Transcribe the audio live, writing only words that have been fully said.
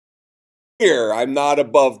Here, I'm not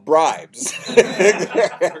above bribes.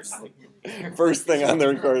 First thing on the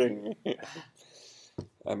recording.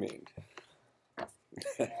 I mean.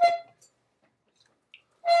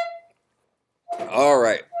 All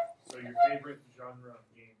right. So your favorite genre of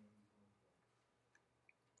game?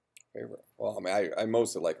 Favorite? Well, I mean, I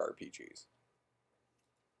mostly like RPGs.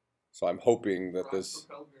 So I'm hoping that this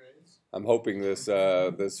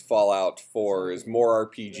this Fallout 4 is more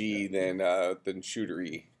RPG than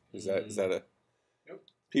shootery. Is that a? Yep.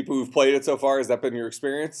 People who've played it so far, has that been your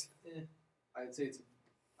experience? I'd say it's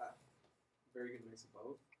a very good mix of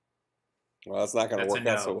both. Well, that's not going to work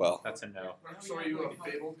out so well. That's a no. So are you a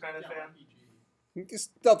Fable kind of fan?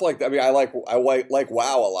 Just stuff like that. I mean, I like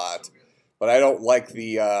WoW a lot, but I don't like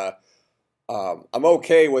the. I'm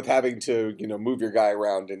okay with having to move your guy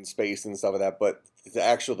around in space and stuff like that, but to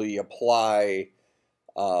actually apply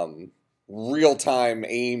real-time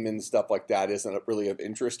aim and stuff like that isn't really of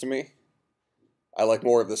interest to me. I like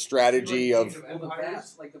more of the strategy of. Well, the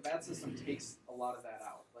VAT system takes a lot of that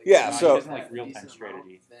out. Like, Yeah, so he doesn't like real-time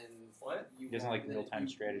strategy. He doesn't like real-time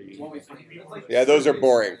strategy. Yeah, those are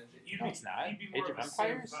boring. No, it's not. Age of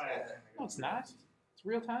Empires? No, it's not. It's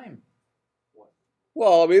real-time.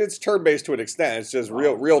 Well, I mean, it's turn-based to an extent. It's just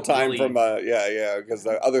real time really? from because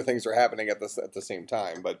the other things are happening at the same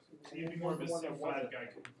time. But You'd be more of a Civ 5 guy,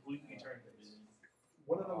 completely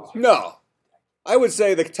turn-based. no, I would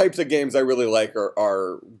say the types of games I really like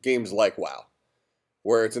are games like WoW,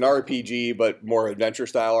 where it's an RPG but more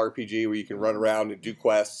adventure-style RPG where you can run around and do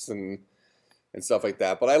quests and stuff like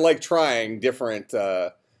that. But I like trying different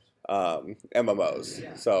MMOs.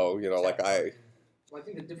 Yeah. So like I. Well, I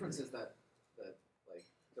think the difference is that like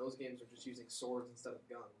those games are just using swords instead of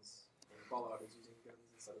guns, and Fallout is using guns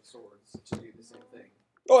instead of swords to do the same thing.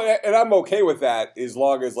 Oh, and I'm okay with that as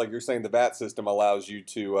long as, like you're saying, the VAT system allows you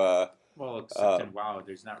to. Well, except in WoW,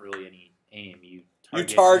 there's not really any aim. You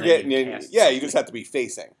target and and you just have to be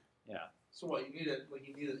facing. Yeah. So what, you need an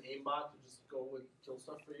aimbot to just go and kill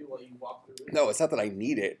stuff for you while you walk through it? No, it's not that I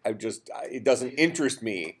need it. It doesn't interest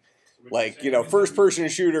me. Like, first person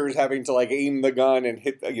shooters having to like aim the gun and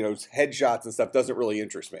hit headshots and stuff doesn't really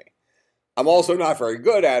interest me. I'm also not very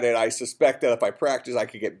good at it. I suspect that if I practice I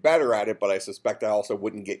could get better at it, but I suspect I also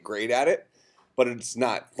wouldn't get great at it. But it's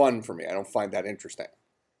not fun for me. I don't find that interesting.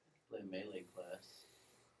 Play melee class.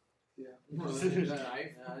 Yeah. I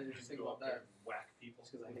didn't just think about that. Whack people.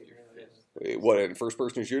 Because I hate melee. What, in first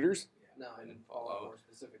person shooters? No, I didn't Fallout more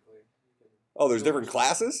specifically. Oh, there's different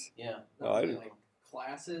classes? Yeah. Oh, I didn't. Like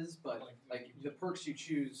classes, but like the perks you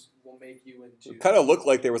choose will make you into. It kind of looked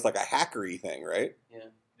like there was like a hackery thing, right? Yeah.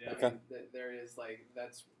 Yeah. Okay. There is like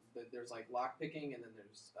there's like lock picking, and then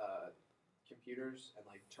there's computers and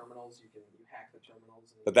like terminals. You hack the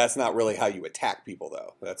terminals. But that's not really how you attack people,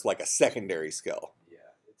 though. That's like a secondary skill. Yeah,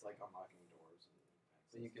 it's like unlocking doors.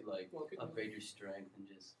 So you could like upgrade your strength and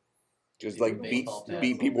just Like baseball bat.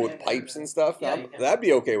 beat people with pipes and stuff. Yeah, you can. That'd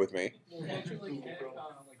be okay with me. Well, can't you like get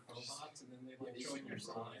robots and then they like join your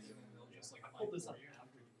side and then they'll just like hold this up your hand?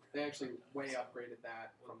 They actually way upgraded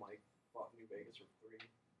that from like New Vegas or 3.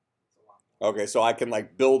 It's a lot more. Okay, so I can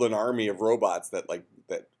like build an army of robots that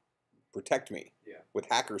protect me. Yeah. With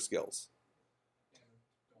hacker skills.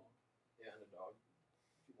 Yeah, and a dog.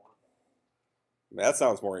 If you want. That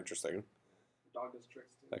sounds more interesting. The dog does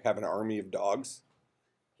tricks too. Like have an army of dogs.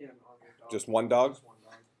 Can't have an army of dogs. Just one dog? Just one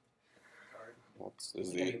dog. Sorry. What's There's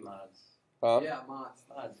is gotta the be mods. huh? Yeah, mods.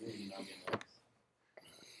 Mods, really not good mods.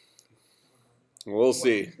 We'll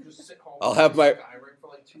see. Just sit home I'll and have play my- Skyrim for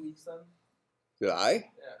like 2 weeks then? Did I? Yeah.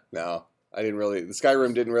 No, I didn't really. The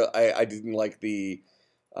Skyrim didn't really. I didn't like the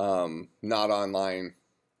not online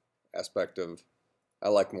aspect of. I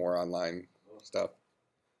like more online stuff.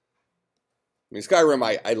 I mean, Skyrim.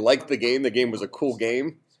 I liked the game. The game was a cool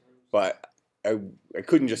game, but I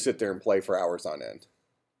couldn't just sit there and play for hours on end.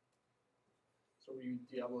 So were you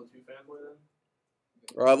Diablo 2 fanboy then?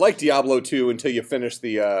 Or I like Diablo 2 until you finish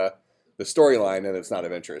the storyline, and it's not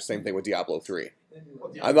of interest. Same thing with Diablo 3.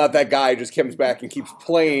 Well, I'm not that guy who just comes back and keeps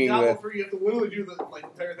playing. Diablo 3, you have to literally do the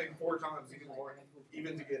entire thing 4 times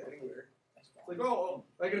even to get anywhere. It's like,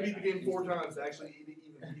 I gotta beat the game 4 times to actually even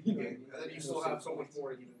beat the game. And then you still have so much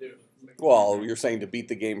more to even do. Well, you're saying to beat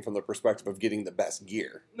the game from the perspective of getting the best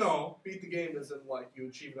gear. No, beat the game is in like you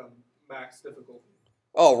achieve it on max difficulty.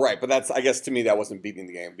 Oh, right, but that's, I guess to me that wasn't beating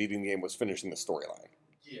the game. Beating the game was finishing the storyline.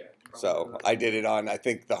 Yeah. So I did it on, I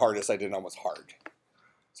think the hardest I did on was hard.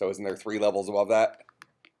 So isn't there 3 levels above that?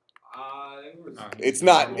 It's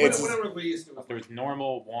not. When It's it released, it was There's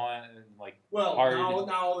normal one, like well, hard, now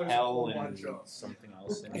there's a hell, whole and bunch of something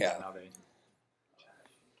else. Yeah. Nowadays.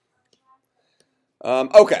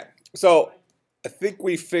 okay. So I think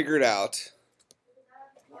we figured out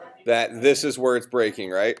that this is where it's breaking,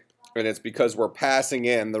 right? And it's because we're passing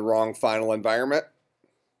in the wrong final environment.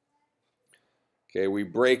 Okay, we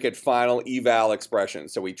break at final eval expression.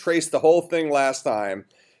 So we traced the whole thing last time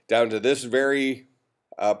down to this very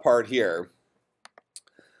part here.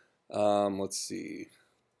 Let's see.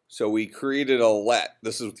 So we created a let.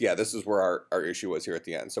 This is where our issue was here at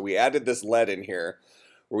the end. So we added this let in here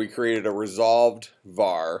where we created a resolved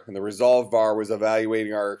var. And the resolved var was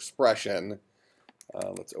evaluating our expression.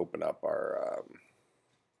 Let's open up our...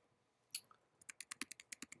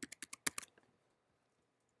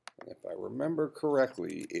 if I remember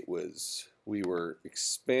correctly, we were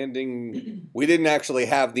expanding. We didn't actually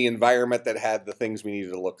have the environment that had the things we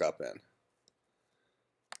needed to look up in.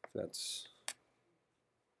 That's...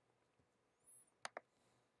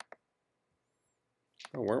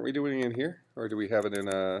 Oh, weren't we doing it in here? Or do we have it in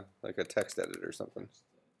like a text edit or something?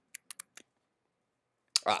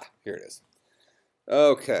 Ah, here it is.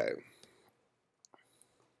 Okay.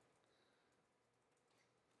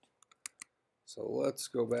 So let's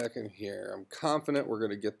go back in here. I'm confident we're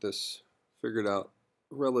going to get this figured out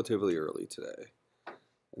relatively early today.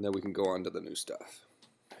 And then we can go on to the new stuff.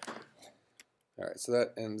 All right, so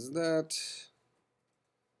that ends that.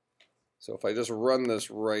 So if I just run this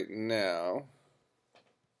right now,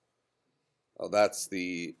 oh, that's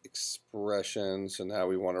the expression. So now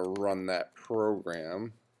we want to run that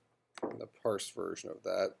program, the parsed version of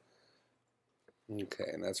that. Okay,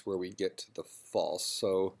 and that's where we get to the false.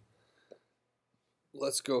 So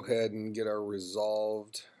let's go ahead and get our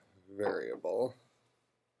resolved variable.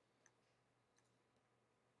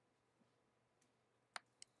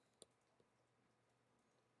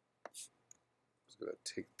 I'm just going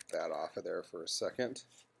to take that off of there for a second.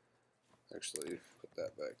 Actually, put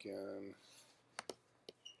that back in.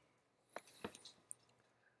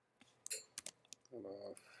 Turn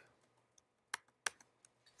off.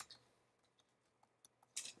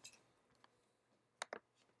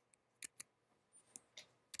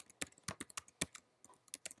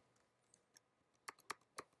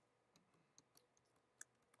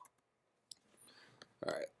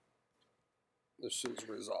 All right, this is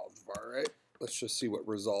resolved var, right? Let's just see what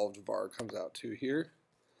resolved var comes out to here.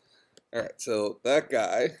 All right, so that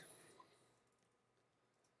guy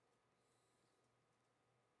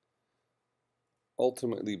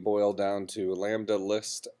ultimately boiled down to lambda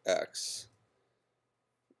list x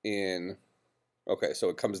in, okay, so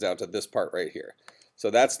it comes down to this part right here. So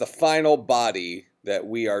that's the final body that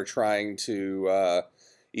we are trying to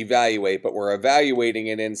evaluate, but we're evaluating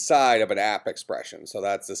it inside of an app expression. So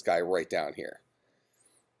that's this guy right down here.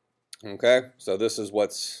 Okay, so this is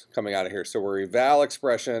what's coming out of here. So we're eval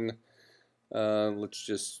expression. Let's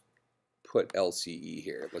just put LCE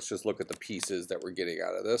here. Let's just look at the pieces that we're getting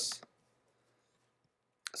out of this.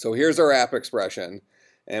 So here's our app expression,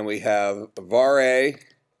 and we have var A,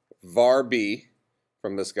 var B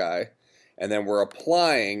from this guy, and then we're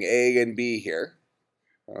applying A and B here.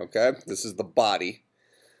 Okay, this is the body.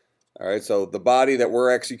 All right, so the body that we're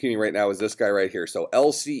executing right now is this guy right here. So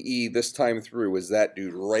LCE this time through is that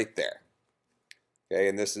dude right there. Okay,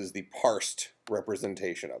 and this is the parsed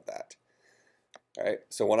representation of that. All right,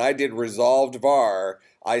 so when I did resolved var,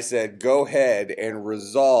 I said go ahead and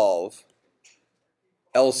resolve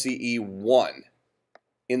LCE1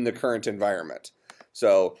 in the current environment.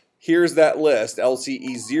 So here's that list.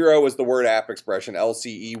 LCE0 is the word app expression.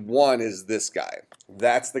 LCE1 is this guy.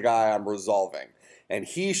 That's the guy I'm resolving. And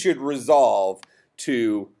he should resolve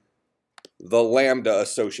to the lambda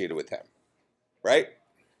associated with him, right?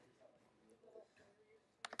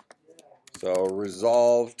 So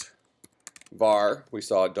resolved var, we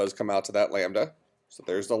saw it does come out to that lambda. So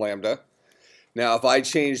there's the lambda. Now if I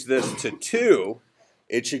change this to 2,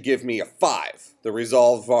 it should give me a 5, the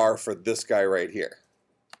resolved var for this guy right here.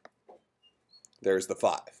 There's the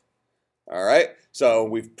 5. All right, so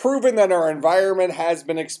we've proven that our environment has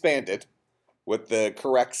been expanded with the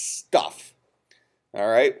correct stuff. All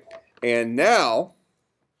right, and now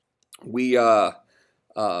we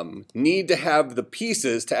need to have the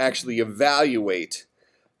pieces to actually evaluate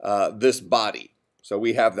this body. So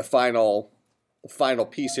we have the final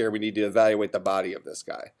piece here. We need to evaluate the body of this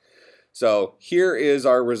guy. So here is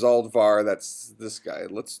our resolved var. That's this guy.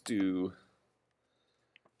 Let's do,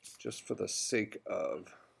 just for the sake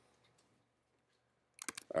of,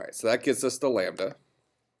 all right, so that gets us the lambda.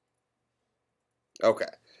 Okay,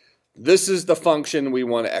 this is the function we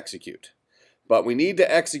want to execute. But we need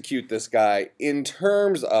to execute this guy in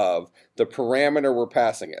terms of the parameter we're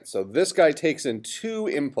passing it. So this guy takes in 2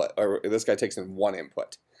 input, or this guy takes in 1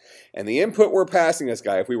 input. And the input we're passing this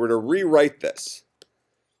guy, if we were to rewrite this,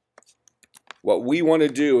 what we want to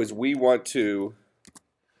do is we want to,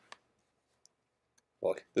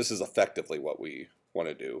 well, this is effectively what we want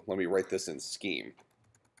to do. Let me write this in scheme.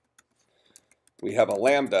 We have a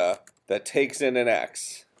lambda that takes in an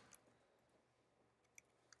x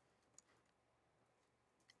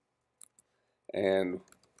and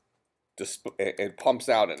pumps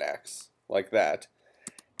out an x like that,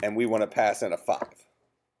 and we want to pass in a 5.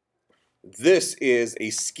 This is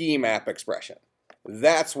a scheme app expression.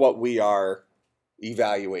 That's what we are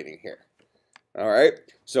evaluating here. All right,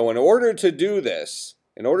 so in order to do this,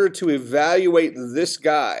 in order to evaluate this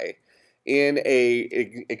guy in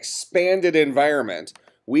a expanded environment,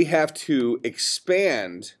 we have to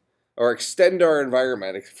expand or extend our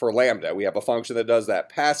environment for lambda. We have a function that does that,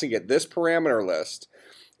 passing it this parameter list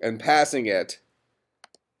and passing it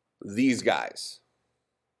these guys.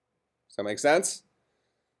 Does that make sense?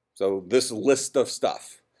 So this list of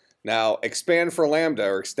stuff. Now, expand for lambda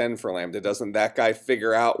or extend for lambda, doesn't that guy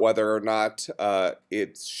figure out whether or not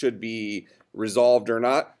it should be resolved or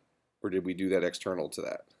not? Or did we do that external to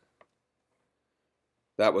that?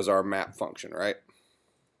 That was our map function, right?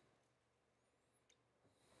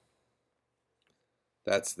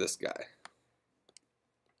 That's this guy.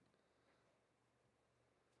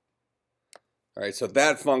 All right, so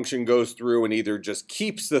that function goes through and either just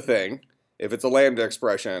keeps the thing, if it's a lambda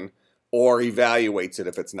expression, or evaluates it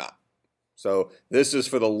if it's not. So this is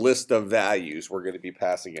for the list of values we're going to be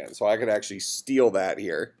passing in. So I could actually steal that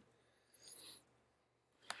here.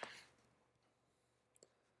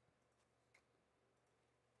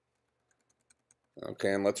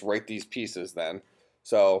 Okay, and let's write these pieces then.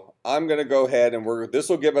 So I'm going to go ahead and this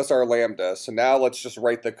will give us our lambda. So now let's just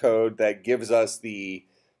write the code that gives us the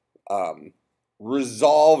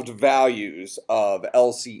resolved values of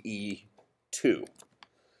LCE2.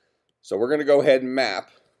 So we're going to go ahead and map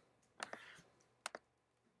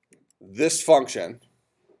this function.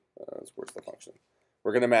 Where's the function?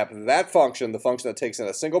 We're going to map that function, the function that takes in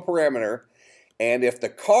a single parameter, and if the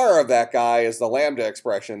car of that guy is the lambda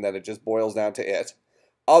expression, then it just boils down to it.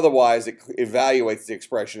 Otherwise, it evaluates the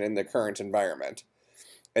expression in the current environment.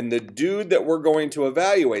 And the dude that we're going to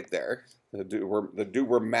evaluate there, the dude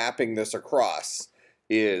we're mapping this across,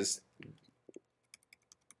 is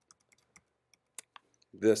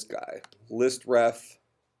this guy. List ref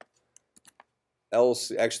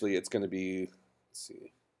LC. Actually, it's going to be, let's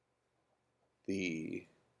see. The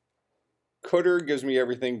cooter gives me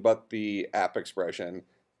everything but the app expression.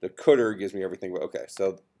 The cooter gives me everything but, okay,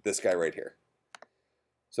 so this guy right here.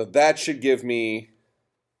 So that should give me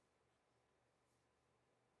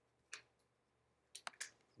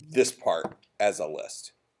this part as a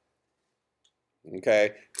list.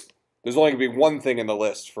 Okay, there's only going to be one thing in the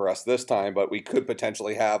list for us this time, but we could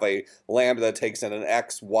potentially have a lambda that takes in an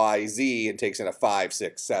x, y, z, and takes in a 5,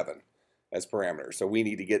 6, 7 as parameters. So we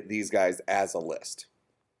need to get these guys as a list.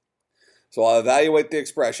 So I'll evaluate the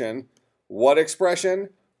expression. What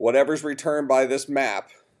expression? Whatever's returned by this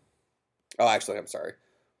map. Oh, actually, I'm sorry.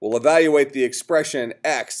 We'll evaluate the expression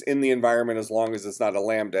x in the environment as long as it's not a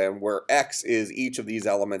lambda, and where x is each of these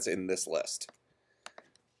elements in this list.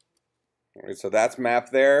 All right, so that's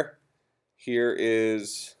mapped there. Here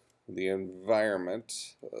is the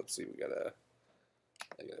environment. Let's see, I gotta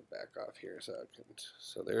back off here a second.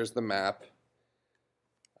 So there's the map.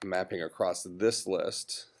 I'm mapping across this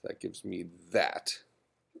list. That gives me that.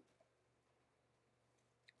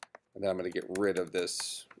 And then I'm going to get rid of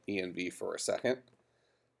this env for a second.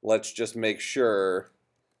 Let's just make sure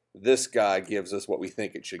this guy gives us what we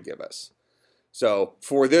think it should give us. So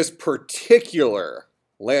for this particular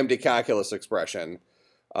lambda calculus expression,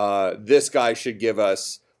 this guy should give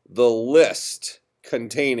us the list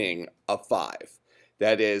containing a 5.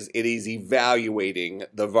 That is, it is evaluating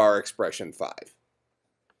the var expression 5.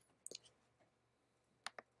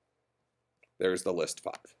 There's the list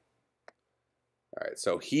 5. All right,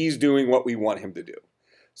 so he's doing what we want him to do.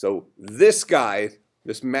 So this guy,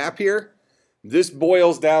 this map here, this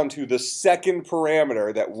boils down to the second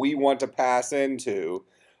parameter that we want to pass into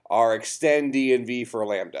our extend env for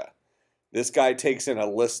lambda. This guy takes in a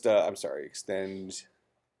list, extend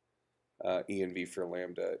env for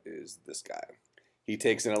lambda is this guy. He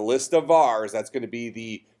takes in a list of vars. That's going to be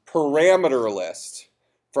the parameter list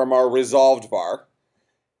from our resolved var,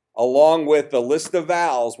 along with the list of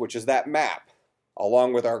vals, which is that map,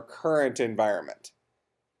 along with our current environment.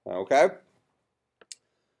 Okay?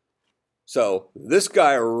 So this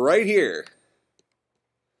guy right here,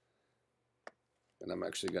 and I'm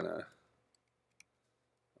actually gonna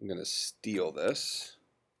steal this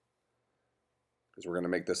because we're gonna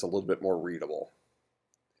make this a little bit more readable.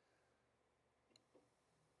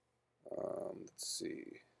 Let's see.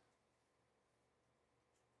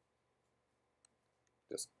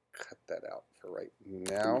 just cut that out for right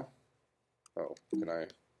now. Oh,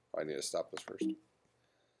 I need to stop this first.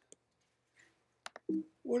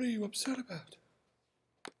 What are you upset about?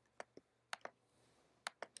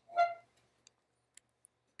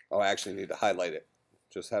 Oh, I actually need to highlight it.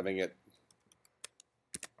 Just having it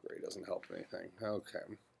gray doesn't help anything. Okay.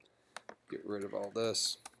 Get rid of all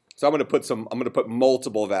this. So I'm going to put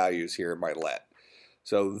multiple values here in my let.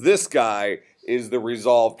 So this guy is the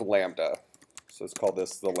resolved lambda. So let's call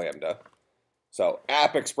this the lambda. So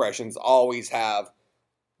app expressions always have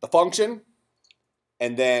the function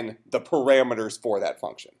and then the parameters for that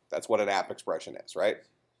function. That's what an app expression is, right?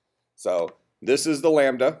 So this is the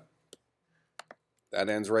lambda. That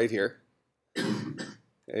ends right here.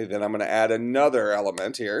 Okay, then I'm going to add another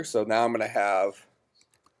element here. So now I'm going to have,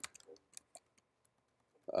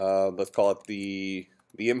 let's call it the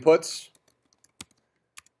inputs.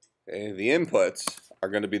 Okay, the inputs are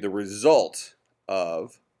going to be the result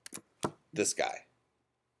of this guy.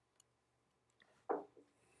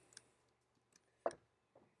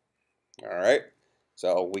 All right,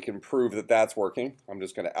 so we can prove that that's working. I'm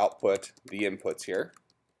just going to output the inputs here.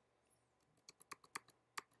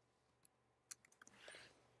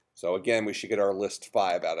 So again, we should get our list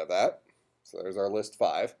 5 out of that. So there's our list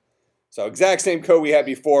 5. So exact same code we had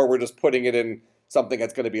before, we're just putting it in something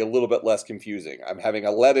that's going to be a little bit less confusing. I'm having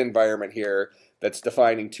a let environment here that's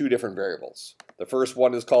defining 2 different variables. The first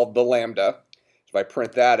one is called the lambda. If I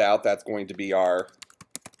print that out, that's going to be our,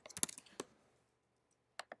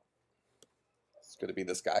 it's going to be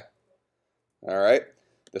this guy. All right.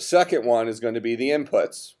 The second one is going to be the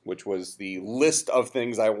inputs, which was the list of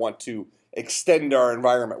things I want to extend our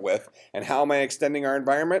environment with. And how am I extending our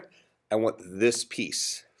environment? I want this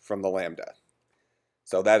piece from the lambda.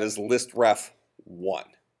 So that is list ref 1.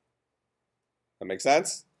 That makes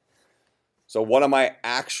sense? So what am I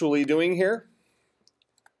actually doing here?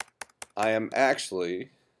 I am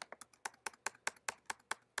actually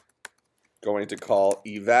going to call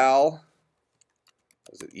eval,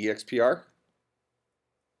 is it expr?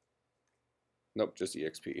 Nope, just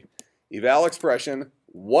exp. Eval expression.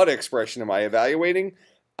 What expression am I evaluating?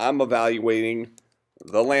 I'm evaluating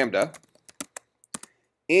the lambda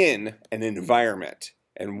in an environment.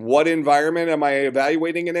 And what environment am I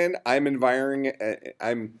evaluating it in? I'm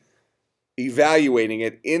evaluating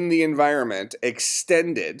it in the environment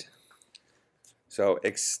extended. So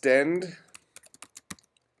extend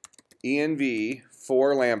env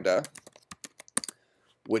for lambda,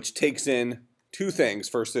 which takes in 2 things.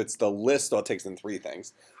 First, it's the list. Well, it takes in 3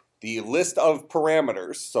 things. The list of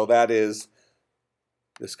parameters, so that is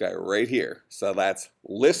this guy right here. So that's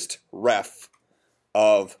list ref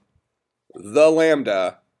of the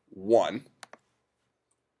lambda 1.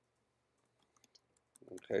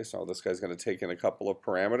 Okay, so this guy's going to take in a couple of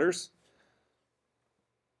parameters.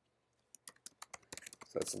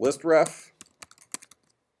 So that's list ref,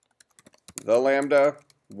 the lambda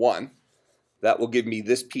 1. That will give me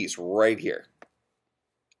this piece right here.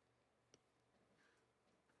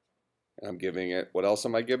 And I'm giving it, what else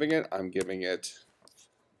am I giving it? I'm giving it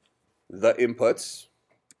the inputs.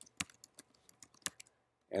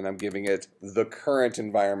 And I'm giving it the current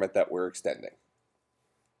environment that we're extending.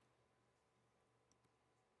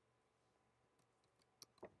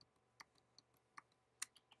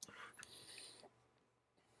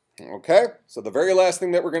 Okay, so the very last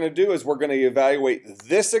thing that we're going to do is we're going to evaluate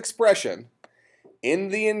this expression in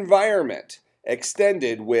the environment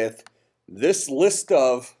extended with this list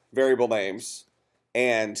of variable names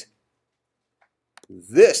and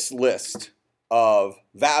this list of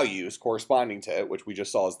values corresponding to it, which we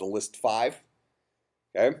just saw as the list 5.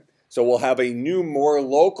 Okay, so we'll have a new, more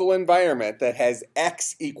local environment that has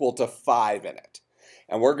x equal to 5 in it.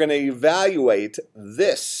 And we're going to evaluate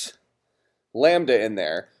this lambda in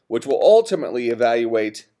there, which will ultimately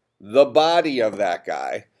evaluate the body of that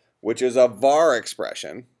guy, which is a var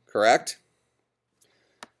expression, correct?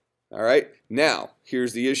 All right, now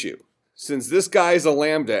here's the issue. Since this guy is a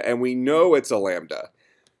lambda and we know it's a lambda,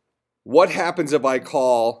 what happens if I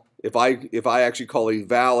actually call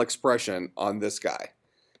eval expression on this guy?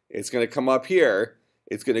 It's going to come up here,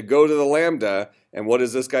 it's going to go to the lambda, and what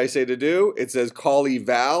does this guy say to do? It says call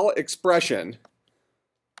eval expression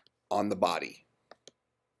on the body,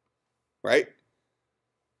 right?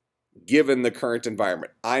 Given the current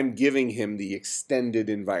environment. I'm giving him the extended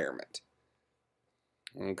environment.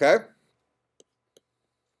 Okay?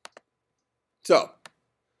 So,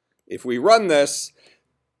 if we run this,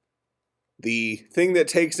 the thing that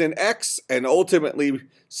takes in x and ultimately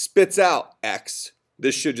spits out x,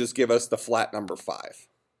 this should just give us the flat number 5.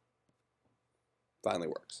 Finally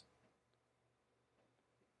works.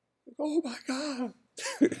 Oh my God.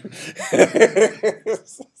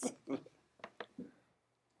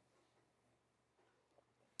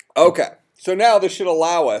 Okay, so now this should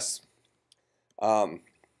allow us, well,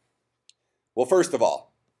 first of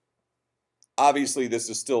all, obviously this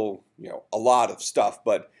is still, a lot of stuff,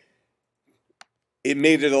 but it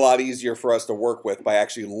made it a lot easier for us to work with by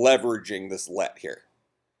actually leveraging this let here.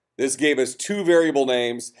 This gave us two variable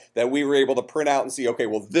names that we were able to print out and see, okay,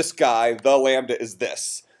 well, this guy, the lambda, is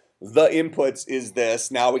this. The inputs is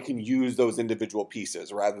this. Now we can use those individual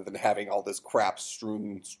pieces rather than having all this crap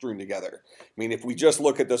strewn together. I mean, if we just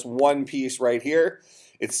look at this one piece right here,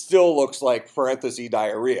 it still looks like parenthesis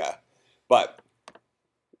diarrhea. But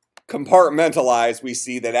compartmentalized, we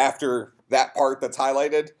see that after that part that's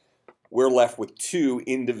highlighted, we're left with two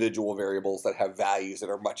individual variables that have values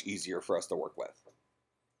that are much easier for us to work with.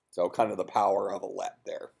 So kind of the power of a let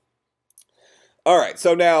there. All right,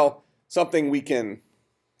 so now something we can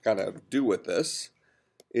kind of do with this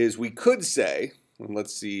is we could say, and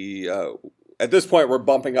let's see, at this point we're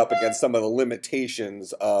bumping up against some of the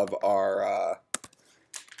limitations of our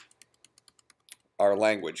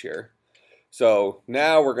language here. So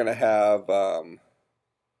now we're going to have, let's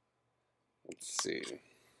see,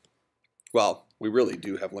 well, we really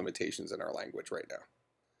do have limitations in our language right now.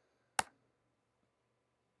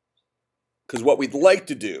 Because what we'd like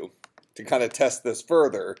to do to kind of test this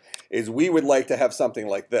further is we would like to have something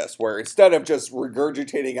like this, where instead of just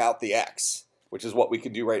regurgitating out the x, which is what we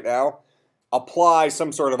can do right now, apply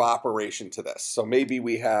some sort of operation to this. So maybe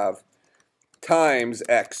we have times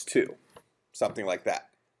x2, something like that,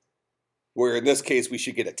 where in this case we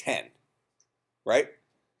should get a 10, right?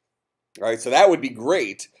 All right, so that would be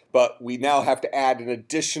great, but we now have to add an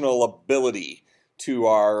additional ability to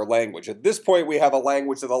our language. At this point, we have a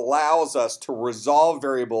language that allows us to resolve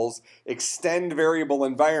variables, extend variable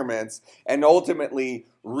environments, and ultimately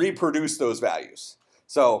reproduce those values.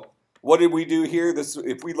 So what did we do here?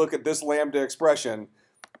 If we look at this lambda expression,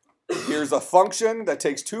 here's a function that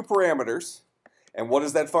takes two parameters. And what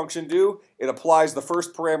does that function do? It applies the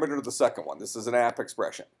first parameter to the second one. This is an app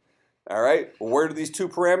expression. All right, well, where do these two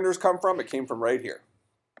parameters come from? It came from right here.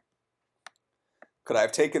 Could I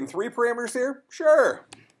have taken three parameters here? Sure.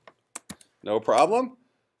 No problem.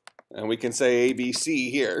 And we can say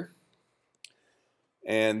ABC here.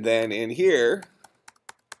 And then in here,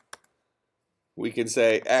 we can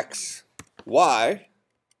say X, Y.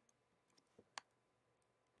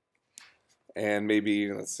 And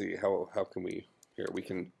maybe, let's see, how can we, here,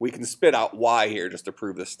 we can spit out Y here just to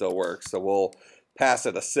prove this still works. So we'll pass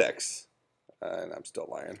it a 6. And I'm still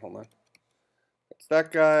lying, hold on. That's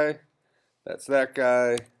that guy. That's that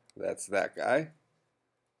guy, that's that guy.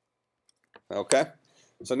 Okay,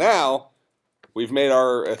 so now we've made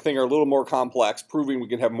our thing a little more complex, proving we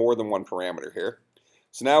can have more than one parameter here.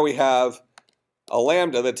 So now we have a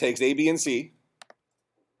lambda that takes A, B, and C.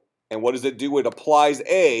 And what does it do? It applies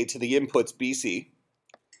A to the inputs B, C.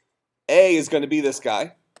 A is going to be this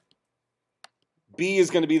guy. B is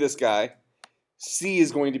going to be this guy. C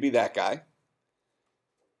is going to be that guy.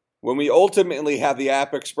 When we ultimately have the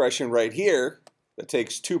app expression right here that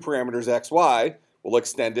takes two parameters x, y, we'll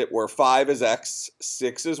extend it where 5 is x,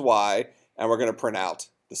 6 is y, and we're going to print out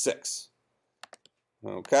the 6.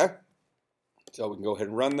 Okay? So we can go ahead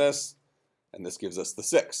and run this, and this gives us the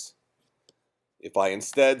 6. If I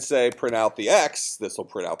instead say print out the x, this will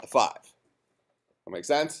print out the 5. That make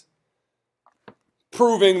sense?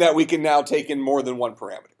 Proving that we can now take in more than one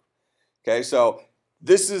parameter. Okay, so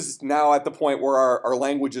this is now at the point where our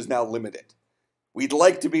language is now limited. We'd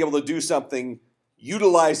like to be able to do something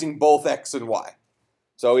utilizing both x and y.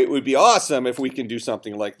 So it would be awesome if we can do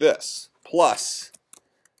something like this, plus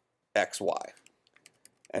xy,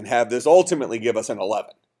 and have this ultimately give us an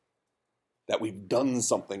 11. That we've done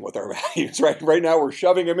something with our values, right? Right now we're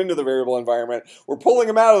shoving them into the variable environment. We're pulling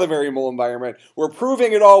them out of the variable environment. We're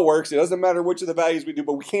proving it all works. It doesn't matter which of the values we do,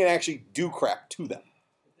 but we can't actually do crap to them.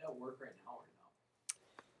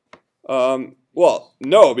 Well,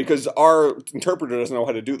 no, because our interpreter doesn't know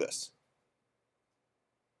how to do this.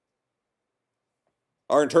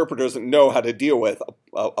 Our interpreter doesn't know how to deal with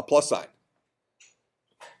a plus sign.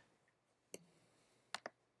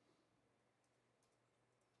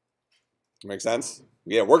 Make sense?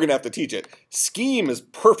 Yeah, we're going to have to teach it. Scheme is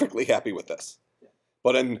perfectly happy with this.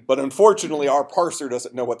 But unfortunately, our parser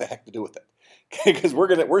doesn't know what the heck to do with it. Because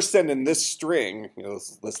we're sending this string,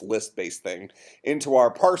 this list-based thing, into our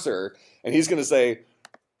parser, and he's going to say,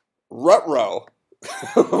 "Rut-row,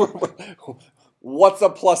 what's a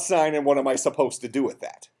plus sign, and what am I supposed to do with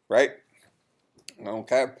that?" Right?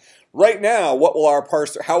 Okay. Right now, how will our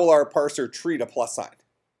parser treat a plus sign?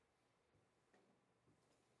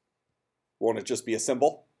 Won't it just be a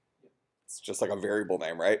symbol? It's just like a variable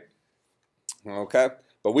name, right? Okay,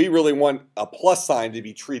 but we really want a plus sign to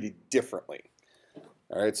be treated differently.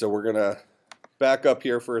 All right, so we're going to back up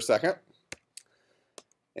here for a second.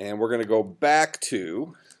 And we're going to go back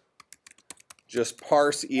to just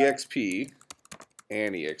parse exp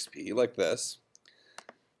and exp like this.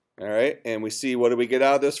 All right, and we see what do we get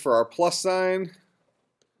out of this for our plus sign?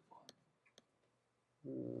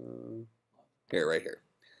 Here, right here.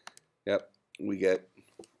 Yep, we get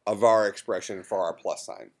a var expression for our plus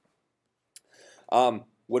sign.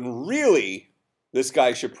 When really, this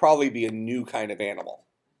guy should probably be a new kind of animal.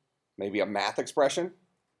 Maybe a math expression.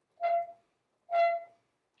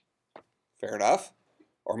 Fair enough.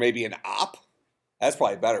 Or maybe an op. That's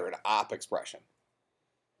probably better, an op expression.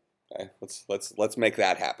 Okay, let's make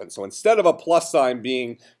that happen. So instead of a plus sign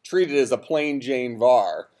being treated as a plain Jane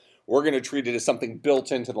var, we're going to treat it as something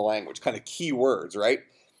built into the language, kind of keywords, right?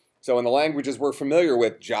 So in the languages we're familiar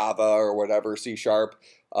with, Java or whatever, C#,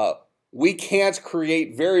 we can't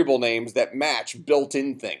create variable names that match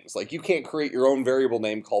built-in things. Like you can't create your own variable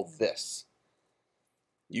name called this.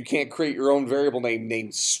 You can't create your own variable name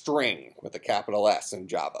named string with a capital S in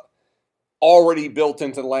Java. Already built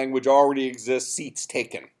into the language, already exists, seats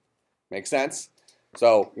taken. Make sense?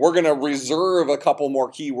 So we're going to reserve a couple more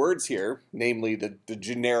keywords here, namely the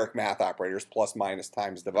generic math operators, plus, minus,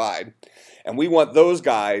 times, divide. And we want those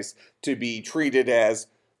guys to be treated as,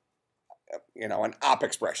 you know, an op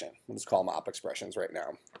expression. Let's call them op expressions right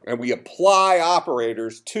now. And we apply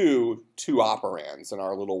operators to two operands in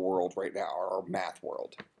our little world right now, our math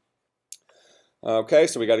world. Okay,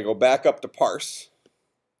 so we got to go back up to parse.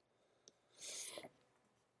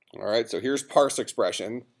 All right, so here's parse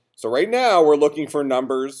expression. So right now we're looking for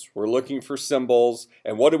numbers, we're looking for symbols,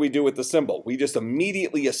 and what do we do with the symbol? We just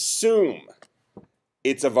immediately assume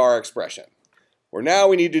it's a var expression. Where now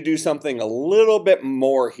we need to do something a little bit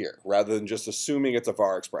more here, rather than just assuming it's a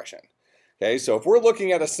var expression. Okay, so if we're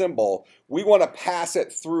looking at a symbol, we want to pass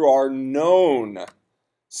it through our known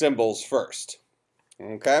symbols first.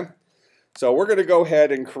 Okay, so we're going to go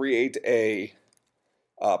ahead and create a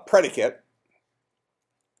predicate.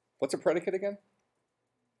 What's a predicate again?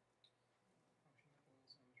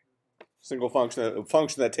 Single function, a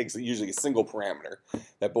function that takes usually a single parameter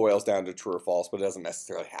that boils down to true or false, but it doesn't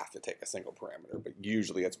necessarily have to take a single parameter. But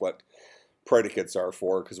usually it's what predicates are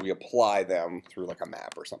for, because we apply them through like a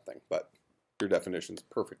map or something. But your definition is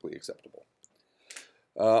perfectly acceptable.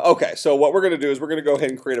 Okay, so what we're going to do is we're going to go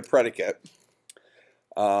ahead and create a predicate.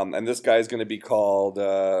 And this guy is going to be called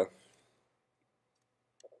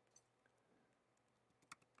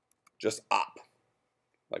just op,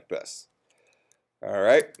 like this. All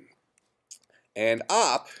right. And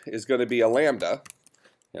op is going to be a lambda.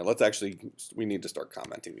 Now let's actually, we need to start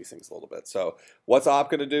commenting these things a little bit. So what's op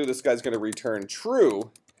going to do? This guy's going to return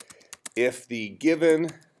true if the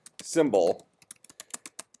given symbol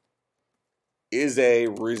is a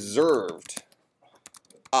reserved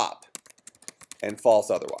op and false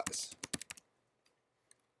otherwise.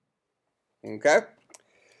 Okay?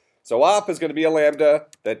 So op is going to be a lambda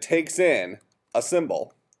that takes in a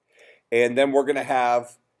symbol, and then we're going to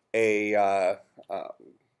have a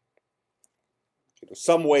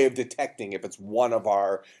some way of detecting if it's one of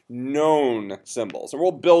our known symbols. And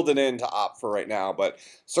we'll build it into op for right now, but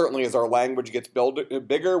certainly as our language gets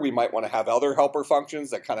bigger, we might want to have other helper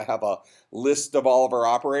functions that kind of have a list of all of our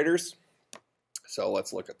operators. So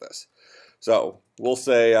let's look at this. So we'll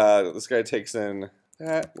say this guy takes in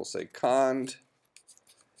that. We'll say cond.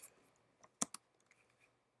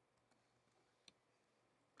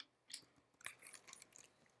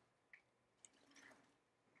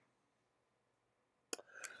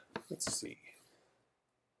 Let's see.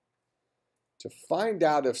 To find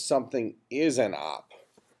out if something is an op,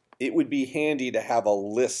 it would be handy to have a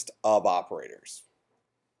list of operators.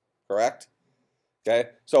 Correct?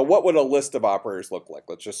 Okay, so what would a list of operators look like?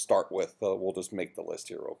 Let's just start with, we'll just make the list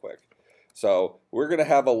here real quick. So we're going to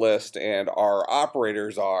have a list, and our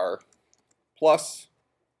operators are plus,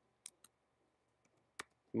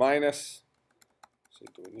 minus, so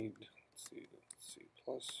do we need, let's see,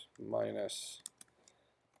 plus, minus,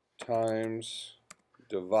 times,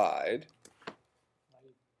 divide. Why are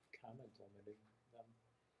you comment omitting them?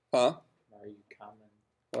 Huh? Why are you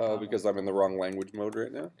comment? Because I'm in the wrong language mode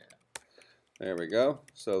right now. Yeah. There we go.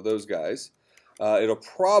 So those guys. It'll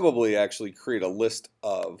probably actually create a list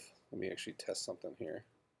of, let me actually test something here.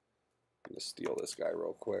 I'm going to steal this guy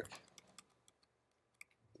real quick.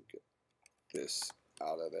 Get this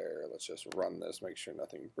out of there. Let's just run this, make sure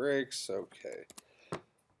nothing breaks. Okay.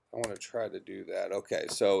 I want to try to do that. Okay,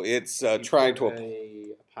 so it's trying to... a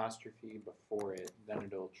apostrophe before it, then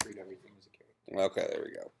it'll treat everything as a Okay, there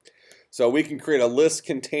we go. So we can create a list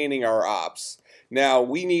containing our ops. Now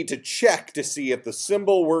we need to check to see if the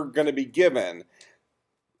symbol we're going to be given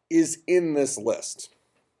is in this list.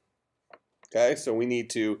 Okay, so we need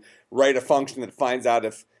to write a function that finds out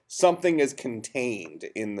if something is contained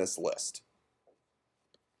in this list.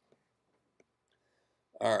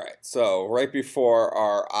 All right, so right before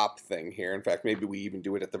our op thing here, in fact, maybe we even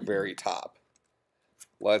do it at the very top.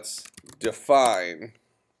 Let's define,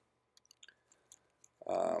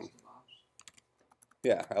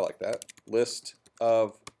 yeah, I like that, list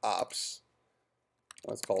of ops.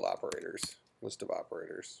 That's called operators, list of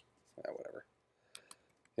operators, yeah, whatever.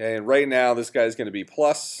 Okay, and right now this guy's going to be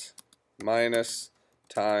plus, minus,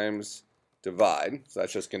 times, divide. So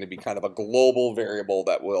that's just going to be kind of a global variable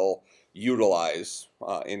that we'll utilize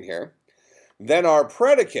in here. Then our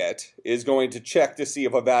predicate is going to check to see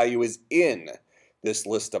if a value is in this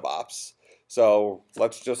list of ops. So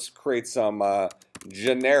let's just create some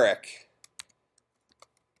generic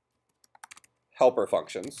helper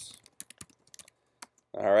functions.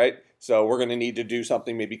 All right, so we're going to need to do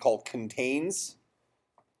something maybe called contains.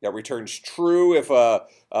 That returns true if a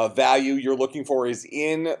value you're looking for is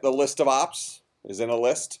in the list of ops, is in a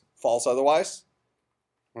list, false otherwise.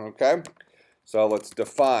 Okay, so let's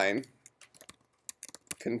define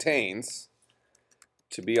contains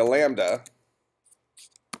to be a lambda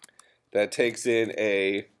that takes in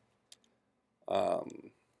a,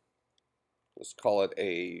 let's call it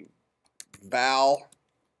a val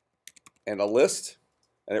and a list,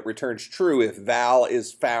 and it returns true if val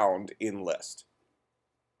is found in list.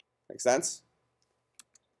 Make sense?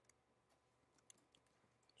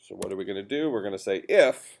 So what are we going to do? We're going to say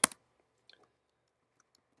if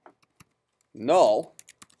null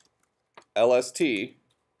LST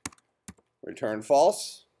return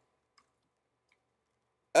false,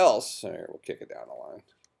 else, here, we'll kick it down a line,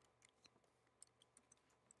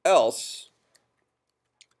 else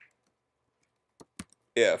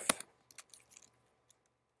if,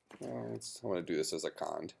 I want to do this as a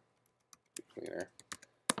cond, be cleaner.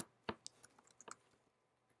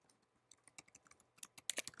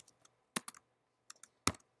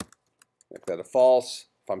 Make that a false.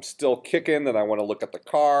 If I'm still kicking, then I want to look at the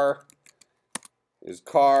car. Is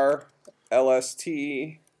car LST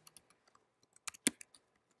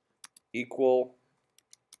equal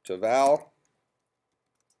to val?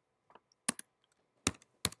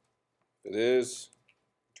 If it is,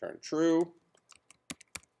 return true.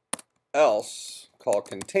 Else, call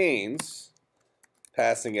contains,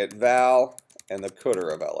 passing it val and the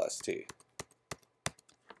cooter of LST.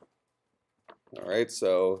 All right,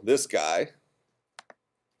 so this guy,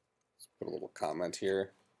 let's put a little comment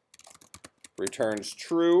here, returns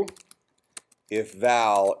true if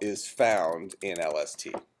val is found in LST.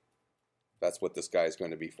 That's what this guy is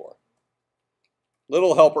going to be for.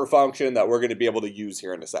 Little helper function that we're going to be able to use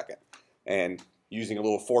here in a second. And using a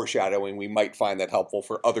little foreshadowing, we might find that helpful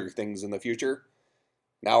for other things in the future.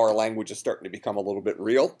 Now our language is starting to become a little bit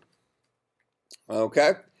real.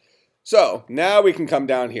 Okay, so now we can come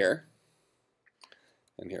down here.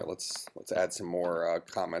 And here, let's add some more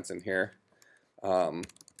comments in here.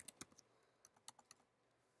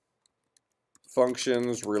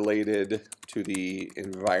 Functions related to the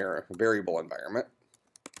variable environment.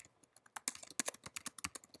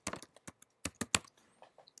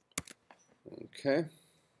 Okay.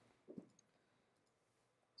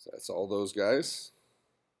 So that's all those guys.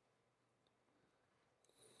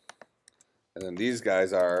 And then these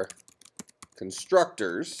guys are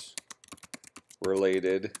constructors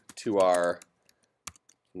related to our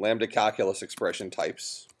lambda calculus expression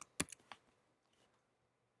types.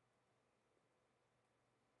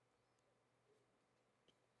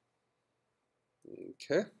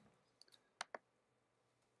 Okay.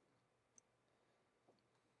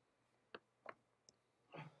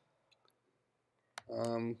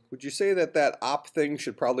 Would you say that that op thing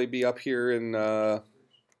should probably be up here in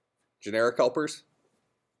generic helpers?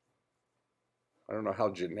 I don't know how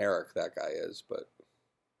generic that guy is, but,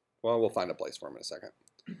 well, we'll find a place for him in a second.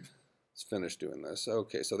 Let's finish doing this.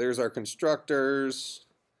 Okay, so there's our constructors.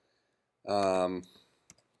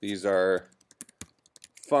 These are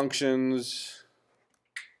functions.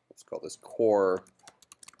 Let's call this core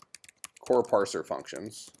parser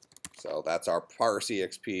functions. So that's our parse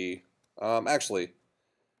exp. Actually,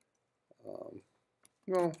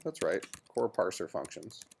 no, that's right. Core parser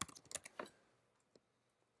functions.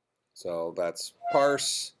 So that's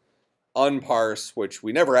parse, unparse, which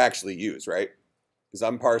we never actually use, right? Is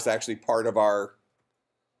unparse actually part of our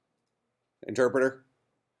interpreter?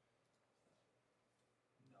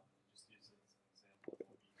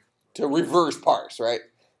 To reverse parse, right?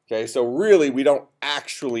 Okay, so really we don't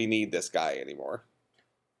actually need this guy anymore.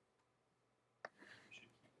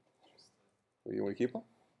 You want to keep him?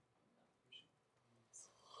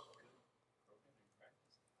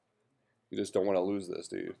 You just don't want to lose this,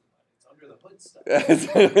 do you? It's under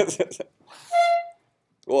the hood stuff.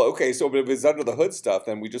 Well, okay, so if it's under the hood stuff,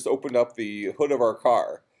 then we just opened up the hood of our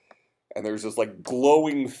car, and there's this like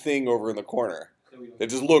glowing thing over in the corner. It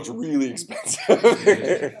just looks really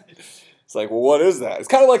expensive. It's like, well, what is that? It's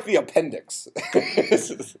kind of like the appendix.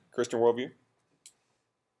 Christian worldview?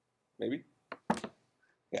 Maybe?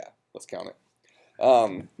 Yeah, let's count it.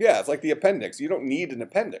 Yeah, it's like the appendix. You don't need an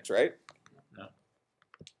appendix, right? No.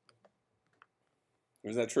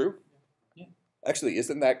 Isn't that true? Yeah. Actually,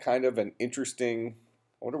 isn't that kind of an interesting...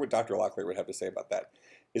 I wonder what Dr. Locklear would have to say about that.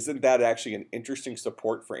 Isn't that actually an interesting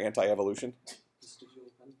support for anti-evolution?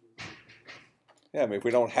 Yeah, I mean, if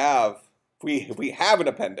we don't have... If we have an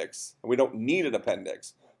appendix, and we don't need an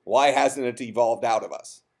appendix, why hasn't it evolved out of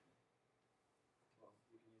us?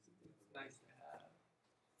 Nice to have.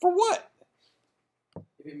 For what?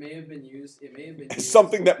 If it may have been used, it may have been used.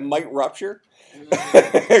 Something that might rupture?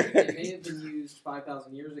 It may have been used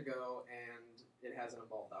 5,000 years ago, and it hasn't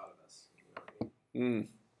evolved out of us. You know what I mean?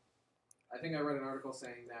 I think I read an article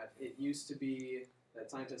saying that it used to be, that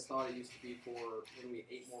scientists thought it used to be for when we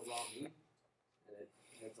ate more raw meat, and it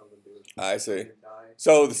had something to do with I see. die.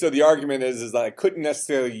 So the argument is that I couldn't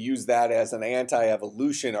necessarily use that as an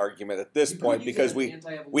anti-evolution argument at this You could point use it because as we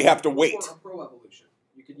anti-evolution have to wait. Or a pro-evolution.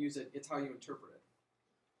 You could use it, it's how you interpret it.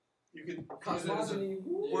 You could use it as a, Cosmogony,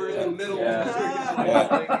 we're in the middle.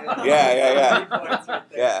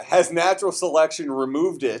 Yeah. Has natural selection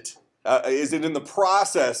removed it? Is it in the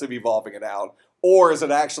process of evolving it out? Or is it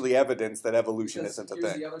actually evidence that evolution Because isn't a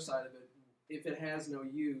here's thing the other side of it. If it has no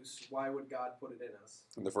use, why would God put it in us?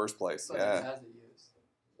 in the first place? But it Yeah. has a use.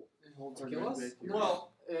 It holds To kill us?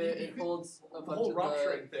 Well, It holds a the bunch whole of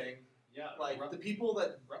rupturing thing, Yeah, like the people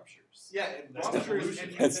that ruptures. yeah, it That's ruptures evolution.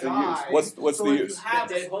 and you That's the die. use. What's so the if use? You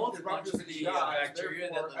have It holds it a bunch ruptures of and the, you die, bacteria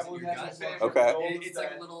that therefore lives in your evolution has gut. a favor Okay. for those It's like a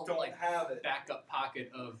that little don't like have it. backup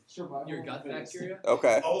pocket of Survival your gut bacteria.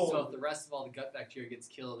 Okay. Oh, So if the rest of all the gut bacteria gets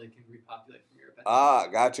killed, it can repopulate from your bacteria. Ah,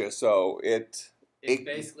 gotcha. So It's it-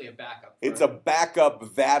 basically a backup. it's for- a backup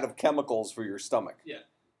vat of chemicals for your stomach. Yeah.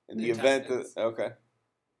 In the event that Intestines. okay.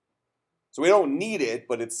 So we don't need it,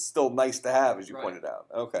 but it's still nice to have, as you Right. pointed out.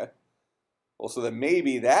 Okay. Well, so then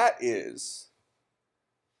maybe that is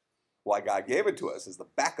why God gave it to us, is the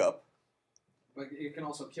backup. But it can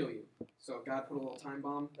also kill you. So if God put a little time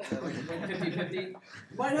bomb, like win 50-50,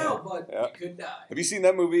 might help, but Yeah. you could die. Have you seen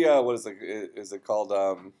that movie? What is it? Is it called?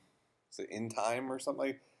 Is it In Time or something?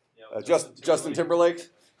 Like? Justin Timberlake.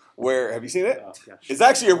 Where have you seen it? Yeah. It's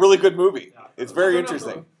actually a really good movie. It's very No.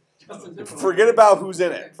 interesting. Justin Timberlake. Forget about who's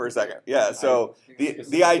in it for a second. Yeah. So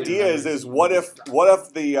the idea is what if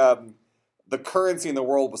the currency in the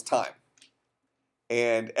world was time,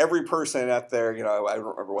 and every person at their I don't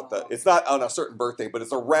remember what it's not on a certain birthday, but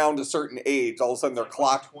it's around a certain age. All of a sudden their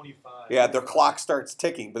clock 25. Yeah, their clock starts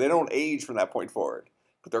ticking, but they don't age from that point forward.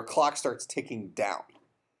 But their clock starts ticking down.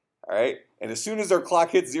 All right? And as soon as their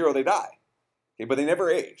clock hits 0, they die. Okay, but they never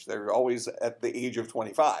age. They're always at the age of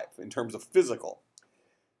 25 in terms of physical.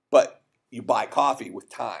 But you buy coffee with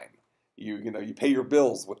time. You pay your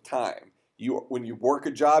bills with time. When you work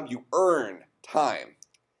a job, you earn time.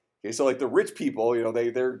 Okay, so like the rich people,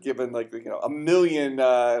 they're given like a million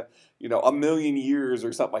years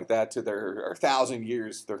or something like that to or 1,000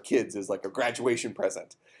 years to their kids is like a graduation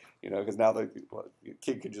present. Because now the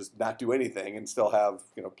kid could just not do anything and still have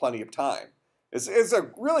plenty of time. It's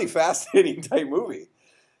a really fascinating type movie.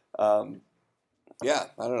 Yeah,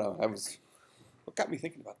 I don't know. What got me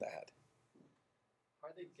thinking about that?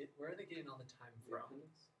 Where are they getting all the time from?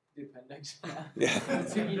 The appendix. Yeah,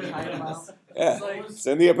 It's like, it's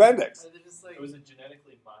in the appendix. they're just like, It was a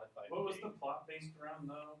genetically modified. What was the baby. plot based around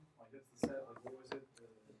though? Like that's the set. Like what was it?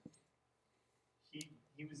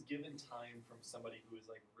 He was given time from somebody who was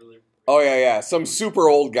like really. Oh yeah, some super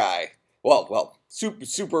old guy. Well,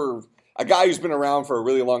 super. A guy who's been around for a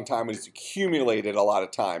really long time and has accumulated a lot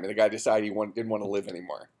of time, and the guy decided he didn't want to live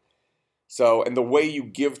anymore. So, and the way you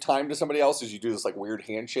give time to somebody else is you do this like weird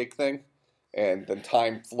handshake thing, and then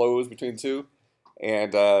time flows between two.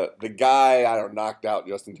 And the guy, I don't know, knocked out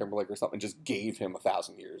Justin Timberlake or something, just gave him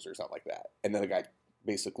 1,000 years or something like that. And then the guy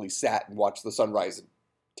basically sat and watched the sunrise and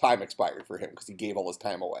time expired for him because he gave all his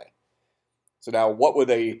time away. So now what would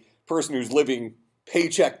a person who's living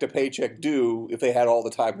paycheck to paycheck do if they had all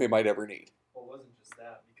the time they might ever need? Well, it wasn't just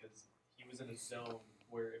that because he was in a zone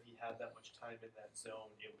where if he had that much time in that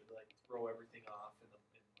zone, it would like throw everything off.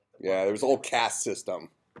 Yeah, there was a whole caste system.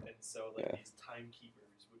 And so like Yeah. these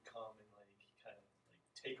timekeepers would would come and like kind of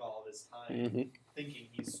like take all of his time thinking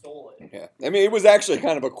he stole it. Yeah, I mean, it was actually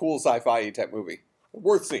kind of a cool sci-fi type movie.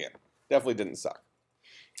 Worth seeing. Definitely didn't suck.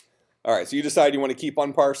 All right, so you decide you want to keep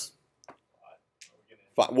unparse?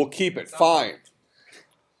 Fine, we'll keep it. Fine.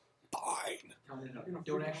 Fine.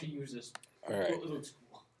 Don't actually use this. All right. It looks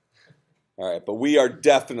cool. All right, but we are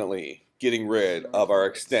definitely getting rid of our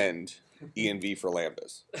extend env for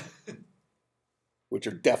lambdas, which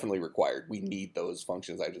are definitely required. We need those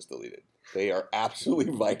functions I just deleted. They are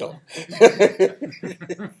absolutely vital.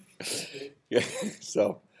 Yeah,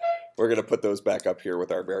 so we're going to put those back up here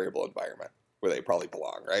with our variable environment, where they probably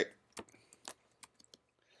belong, right?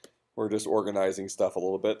 We're just organizing stuff a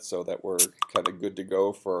little bit so that we're kind of good to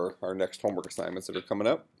go for our next homework assignments that are coming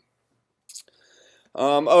up.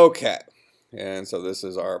 Okay, and so this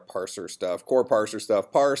is our parser stuff, core parser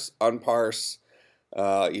stuff, parse, unparse,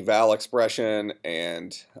 eval expression,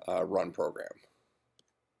 and run program.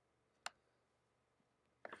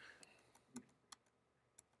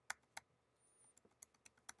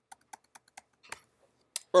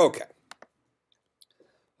 Okay,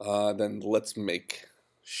 then let's make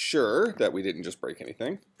sure that we didn't just break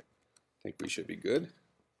anything. I think we should be good.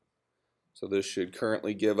 So this should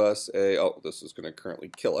currently give us a, oh, this is going to currently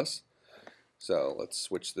kill us. So let's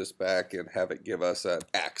switch this back and have it give us an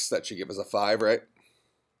X. That should give us a 5, right?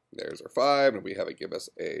 There's our 5, and we have it give us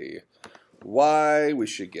a Y. We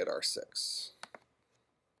should get our 6.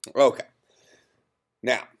 Okay.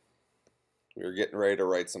 Now, we're getting ready to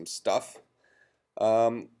write some stuff.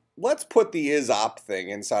 Let's put the is-op thing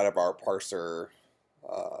inside of our parser.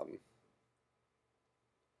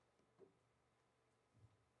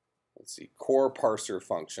 Let's see, core parser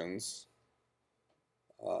functions.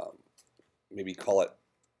 Maybe call it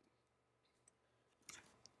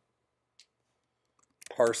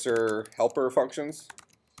parser helper functions,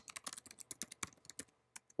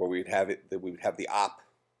 where we'd have it that we would have the op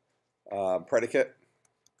predicate.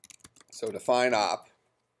 So define op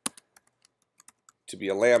to be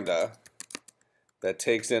a lambda that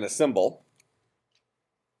takes in a symbol.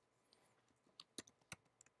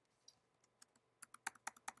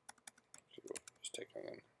 Just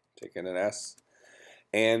take in an S.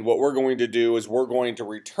 And what we're going to do is we're going to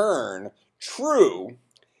return true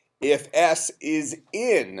if S is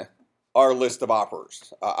in our list of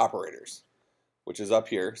operators, which is up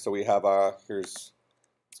here. So we have here's,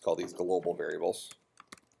 let's call these global variables.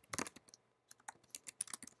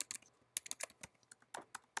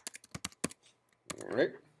 All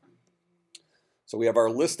right. So we have our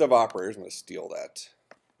list of operators. I'm going to steal that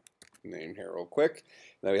name here real quick.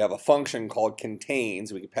 And then we have a function called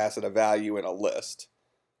contains. We can pass it a value in a list.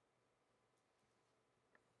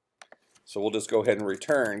 So we'll just go ahead and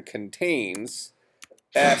return contains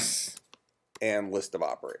S and list of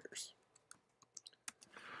operators.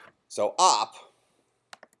 So op,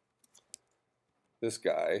 this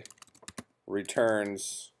guy,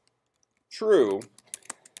 returns true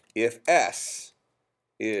if S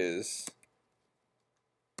is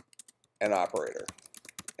an operator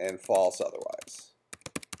and false otherwise.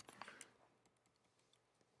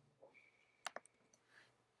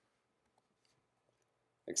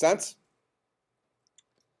 Make sense?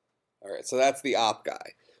 All right, so that's the op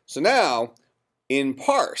guy. So now, in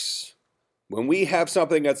parse, when we have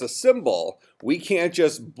something that's a symbol, we can't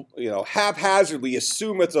just, haphazardly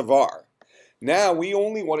assume it's a var. Now we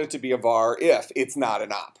only want it to be a var if it's not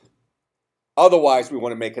an op. Otherwise, we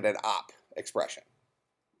want to make it an op expression.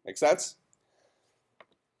 Make sense?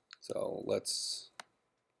 So let's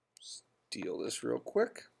steal this real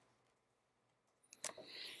quick.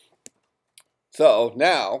 So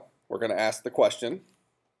now we're going to ask the question.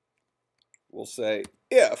 We'll say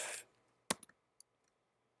if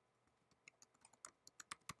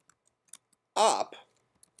op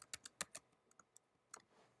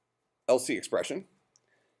LC expression,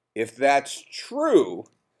 if that's true,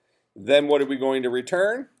 then what are we going to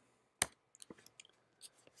return?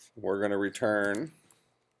 We're going to return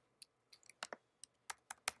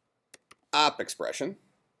op expression.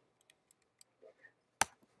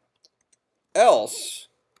 Else,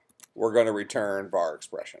 we're going to return var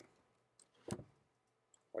expression.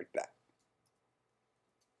 Like that.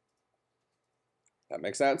 That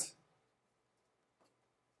makes sense?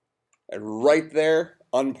 And right there,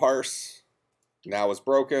 unparse now is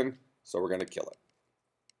broken, so we're going to kill it.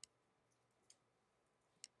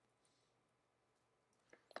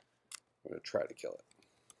 I'm going to try to kill it.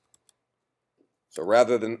 So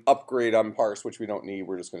rather than upgrade unparse, which we don't need,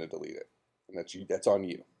 we're just going to delete it. And that's on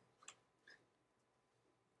you.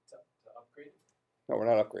 To upgrade it? No, we're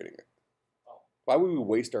not upgrading it. Why would we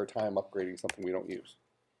waste our time upgrading something we don't use?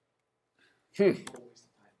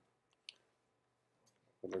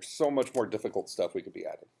 There's so much more difficult stuff we could be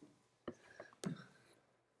adding.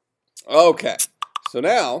 Okay, so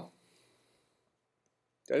now,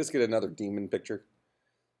 did I just get another demon picture?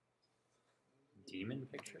 Demon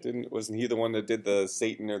picture? Wasn't he the one that did the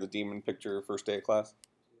Satan or the demon picture first day of class?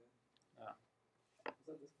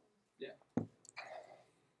 Yeah.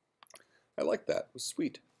 I like that. It was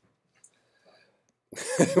sweet.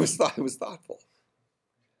 it was thoughtful.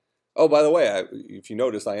 Oh, by the way, if you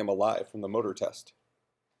notice, I am alive from the motor test.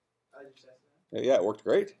 Yeah, it worked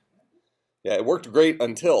great. Yeah, it worked great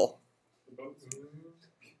until.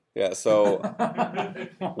 Yeah, so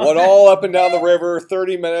went all up and down the river,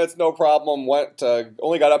 30 minutes, no problem.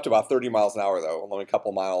 Only got up to about 30 miles an hour, though, only a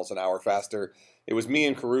couple miles an hour faster. It was me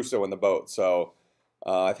and Caruso in the boat, so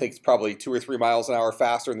I think it's probably 2 or 3 miles an hour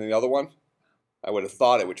faster than the other one. I would have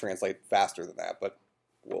thought it would translate faster than that, but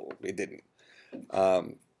well, it didn't.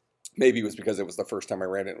 Maybe it was because it was the first time I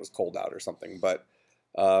ran it, it was cold out or something, but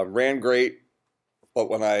ran great. But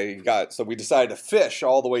when we decided to fish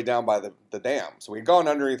all the way down by the dam. So we'd gone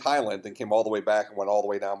underneath Highland and came all the way back and went all the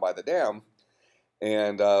way down by the dam.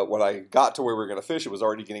 And when I got to where we were going to fish, it was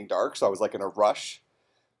already getting dark, so I was like in a rush.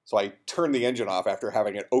 So I turned the engine off after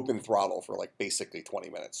having it open throttle for like basically 20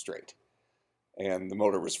 minutes straight. And the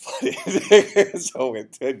motor was flooded. So I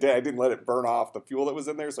didn't let it burn off the fuel that was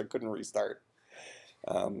in there, so I couldn't restart.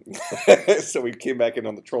 So we came back in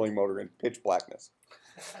on the trolling motor in pitch blackness.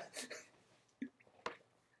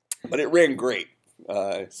 But it ran great.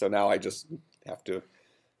 So now I just have to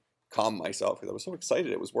calm myself because I was so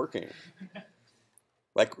excited it was working.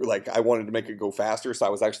 Like I wanted to make it go faster, so I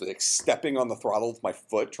was actually like stepping on the throttle with my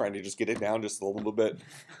foot, trying to just get it down just a little bit.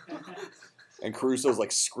 And Caruso's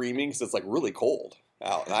like screaming because it's like really cold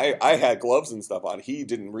out. And I had gloves and stuff on. He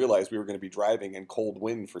didn't realize we were going to be driving in cold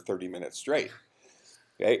wind for 30 minutes straight.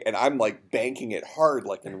 Okay, and I'm like banking it hard,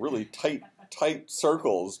 like in really tight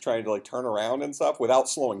circles, trying to like turn around and stuff without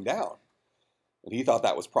slowing down. And he thought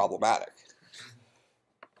that was problematic.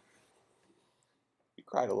 He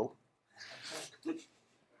cried a little.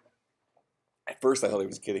 At first I thought he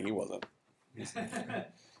was kidding. He wasn't. Yeah.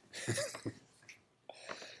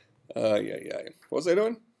 What was I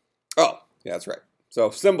doing? Oh, yeah, that's right.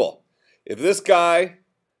 So symbol. If this guy...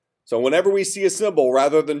 So whenever we see a symbol,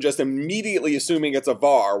 rather than just immediately assuming it's a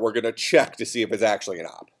var, we're going to check to see if it's actually an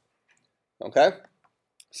op. Okay?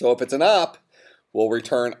 So if it's an op, we'll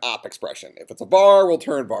return op expression. If it's a var, we'll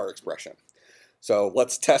turn var expression. So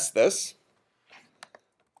let's test this.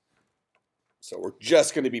 So we're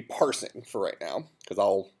just going to be parsing for right now, because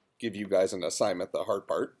I'll give you guys an assignment, the hard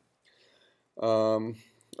part. All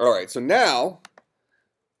right, so now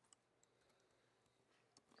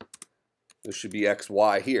this should be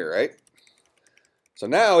xy here, right? So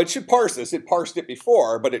now it should parse this. It parsed it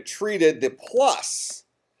before, but it treated the plus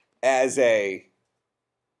as a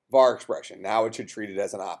var expression. Now it should treat it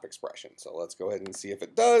as an op expression. So let's go ahead and see if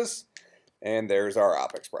it does. And there's our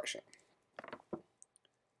op expression.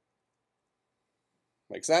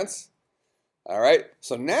 Make sense? All right,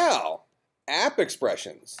 so now app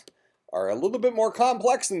expressions are a little bit more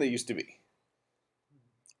complex than they used to be.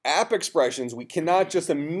 App expressions, we cannot just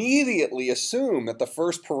immediately assume that the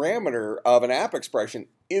first parameter of an app expression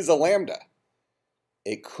is a lambda.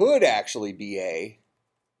 It could actually be a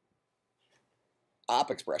op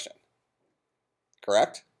expression,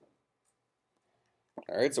 correct?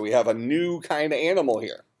 All right, so we have a new kind of animal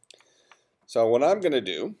here. So what I'm going to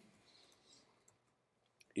do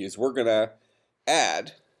is we're going to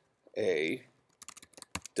add a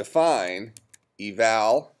define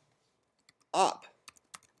eval op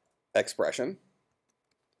expression.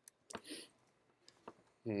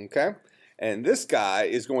 Okay, and this guy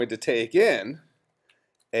is going to take in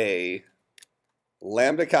a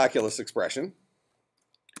lambda calculus expression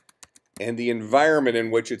and the environment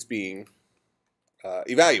in which it's being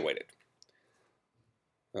evaluated.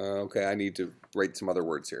 Okay, I need to write some other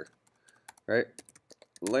words here. All right,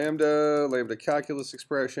 lambda calculus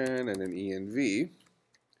expression, and an env.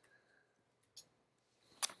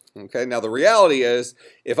 Okay, now the reality is,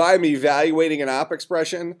 if I'm evaluating an op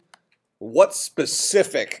expression, what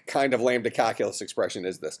specific kind of lambda calculus expression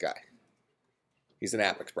is this guy? He's an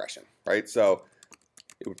app expression, right? So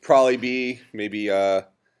it would probably be maybe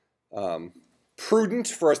prudent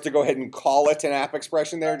for us to go ahead and call it an app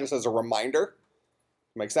expression there, just as a reminder.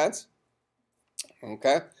 Make sense?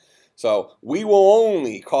 Okay, so we will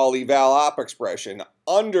only call eval op expression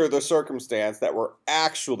under the circumstance that we're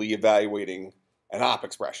actually evaluating an op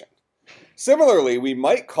expression. Similarly, we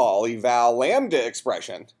might call eval lambda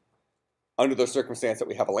expression under the circumstance that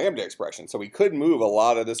we have a lambda expression. So we could move a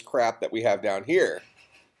lot of this crap that we have down here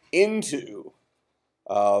into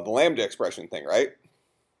the lambda expression thing, right?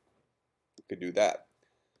 We could do that.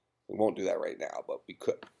 We won't do that right now, but we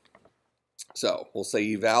could. So we'll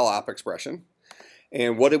say eval op expression.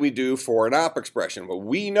 And what do we do for an op expression? Well,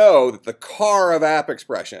 we know that the car of op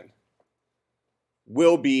expression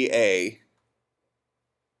will be a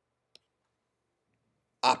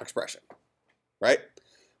op expression, right?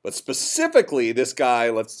 But specifically, this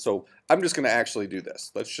guy, so I'm just going to actually do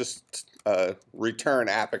this. Let's just return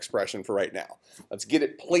op expression for right now. Let's get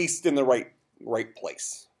it placed in the right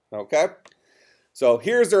place, okay? So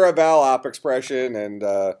here's our eval op expression, and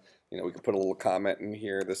you know, we can put a little comment in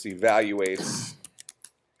here. This evaluates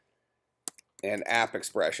an op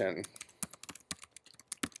expression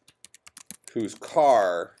whose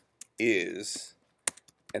car is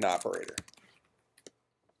an operator.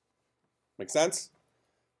 Make sense?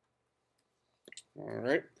 All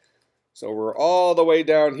right. So we're all the way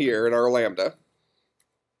down here in our lambda,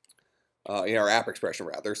 in our op expression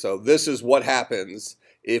rather. So this is what happens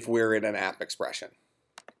if we're in an op expression.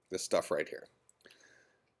 This stuff right here.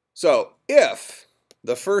 So if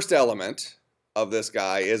the first element of this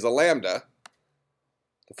guy is a lambda,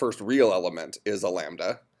 the first real element is a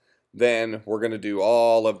lambda, then we're going to do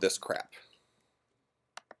all of this crap.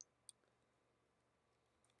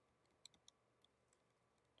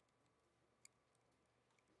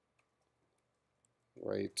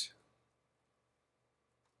 Right.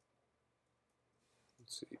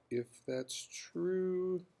 Let's see if that's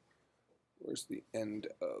true. Where's the end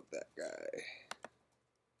of that guy?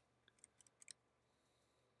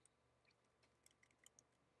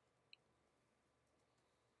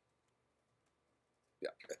 Yeah,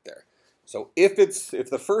 right there. So if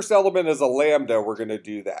the first element is a lambda, we're going to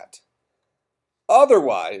do that.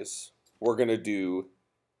 Otherwise, we're going to do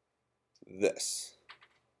this.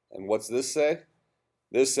 And what's this say?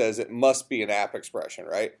 This says it must be an op expression,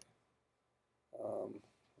 right?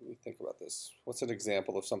 Let me think about this. What's an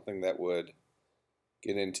example of something that would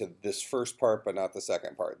get into this first part but not the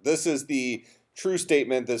second part? This is the true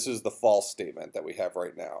statement. This is the false statement that we have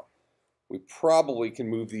right now. We probably can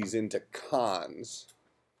move these into cons.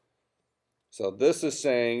 So this is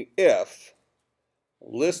saying if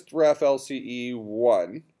list ref LCE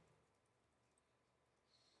 1,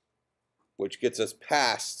 which gets us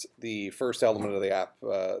past the first element of the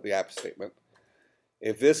app statement.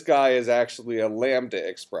 If this guy is actually a lambda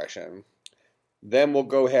expression, then we'll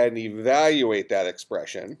go ahead and evaluate that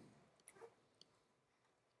expression.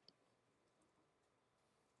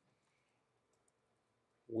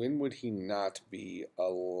 When would he not be a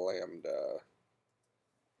lambda?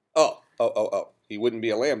 Oh. He wouldn't be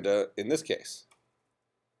a lambda in this case.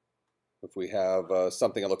 If we have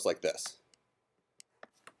something that looks like this.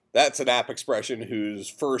 That's an op expression whose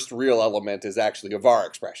first real element is actually a var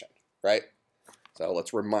expression, right? So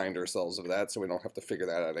let's remind ourselves of that so we don't have to figure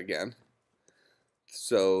that out again.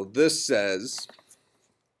 So this says,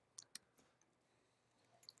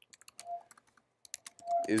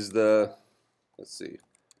 is the, let's see,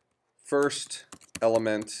 first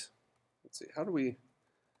element, let's see, how do we, can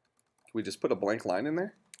we just put a blank line in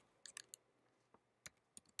there?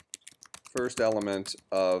 First element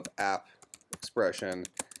of app expression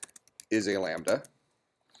is a lambda.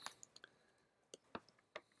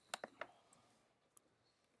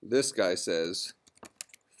 This guy says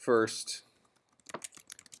first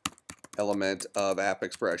element of app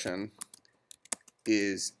expression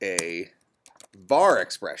is a var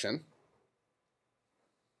expression,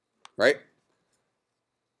 right?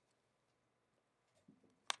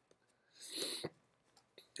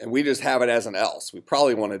 And we just have it as an else. We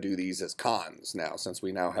probably want to do these as cons now, since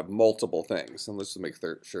we now have multiple things. And let's just make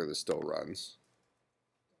sure this still runs.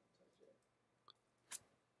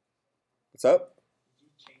 What's up?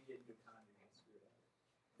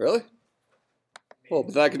 Really? Well,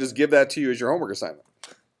 but then I can just give that to you as your homework assignment.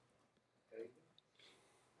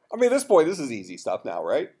 I mean, at this point, this is easy stuff now,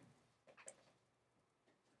 right?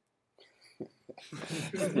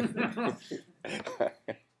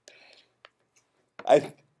 I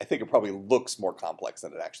think it probably looks more complex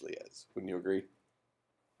than it actually is. Wouldn't you agree?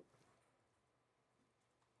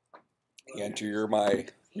 And you're my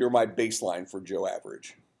baseline for Joe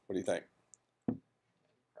average. What do you think?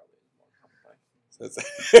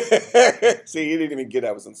 See, he didn't even get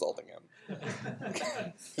I was insulting him.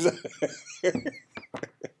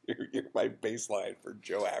 You're my baseline for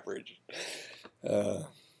Joe average. By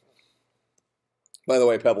the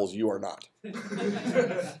way, Pebbles, you are not.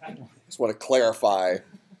 Just want to clarify.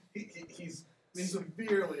 He's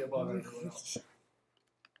severely above everyone else.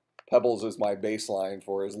 Pebbles is my baseline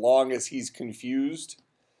for as long as he's confused.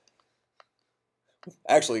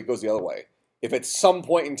 Actually, it goes the other way. If at some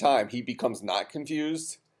point in time he becomes not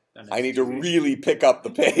confused, I need to really pick up the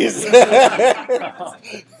pace.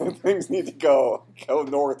 Things need to go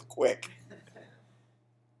north quick.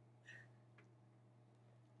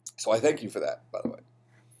 So I thank you for that, by the way.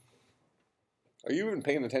 Are you even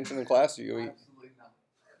paying attention in class? Are you? Absolutely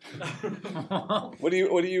not. What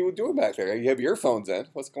are you doing back there? You have your earphones in.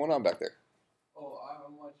 What's going on back there? Oh,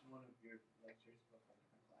 I'm watching one of your lectures from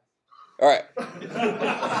class. All right.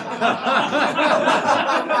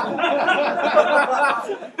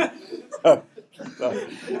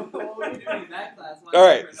 What were you doing in that class? All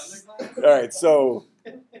right. Class? All right. So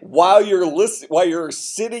while you're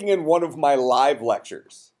sitting in one of my live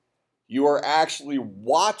lectures, you are actually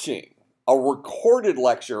watching a recorded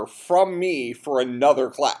lecture from me for another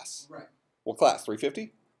class. Right. What class?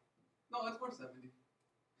 350? No, that's 470.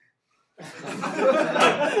 He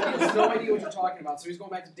has no idea what you're talking about, so he's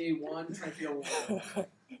going back to day one, trying to figure out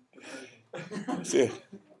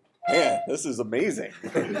Man, this is amazing.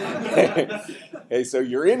 Okay, so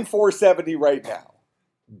you're in 470 right now,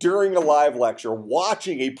 during a live lecture,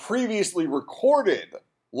 watching a previously recorded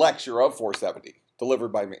lecture of 470, delivered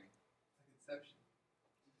by me. Inception.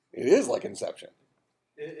 It is like Inception.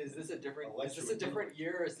 Is this a different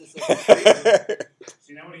year, or is this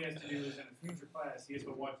See, now what he has to do is in a future class, he has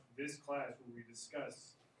to watch this class where we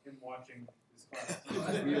discuss him watching this class.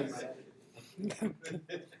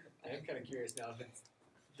 I am kind of curious now if it's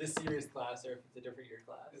this year's class or if it's a different year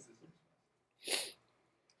class.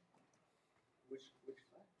 Which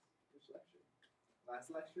class? Which lecture?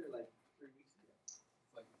 Last lecture, like 3 weeks ago.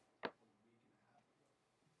 Like a week and a half ago.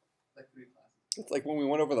 Like 3 classes. It's like when we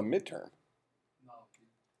went over the midterm. No,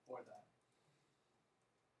 before that.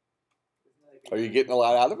 Are you getting a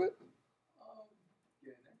lot out of it?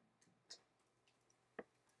 Getting there.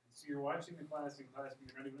 So you're watching the class in class, but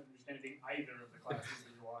you're not even understanding either of the classes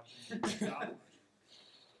that you're watching.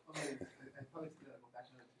 Okay, I probably should go back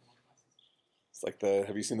to more classes. It's like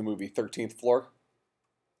have you seen the movie 13th Floor?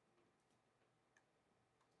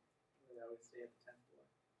 I would stay at the 10th floor.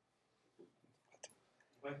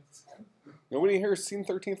 What? Nobody here has seen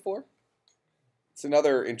 13th Floor? It's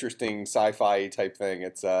another interesting sci-fi type thing.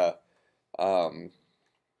 It's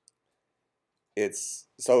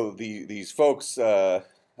so these folks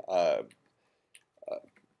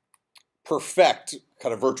perfect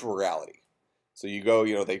kind of virtual reality. So you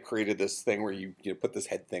go, they created this thing where you put this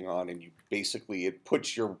head thing on, and it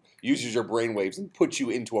uses your brain waves and puts you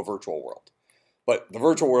into a virtual world. But the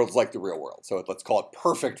virtual world is like the real world, so let's call it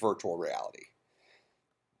perfect virtual reality.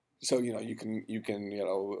 So you can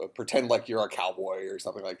pretend like you're a cowboy or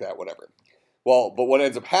something like that, whatever. Well, but what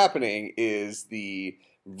ends up happening is the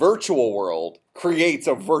virtual world creates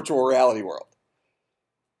a virtual reality world.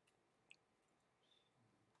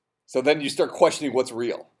 So then you start questioning what's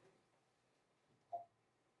real.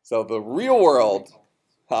 So the real world,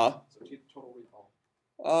 huh? So total recall.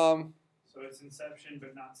 So it's Inception,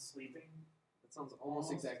 but not sleeping. That sounds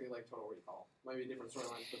almost exactly like Total Recall. Might be different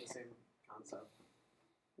storylines, but the same concept.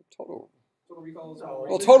 Total Recall is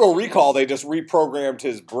Well, Total Recall, they just reprogrammed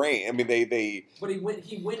his brain. I mean, they. But he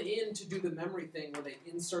went in to do the memory thing where they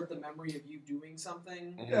insert the memory of you doing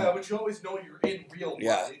something. Yeah, but you always know you're in real life.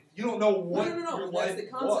 Yeah. You don't know what No. your That's life the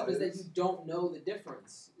concept. was. Is that you don't know the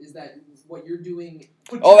difference. Is that what you're doing?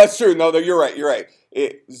 Oh, that's true. No, you're right.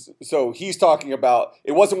 So he's talking about,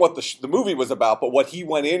 it wasn't what the movie was about, but what he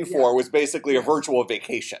went in for was basically a virtual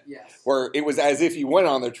vacation. Yes. Where it was as if he went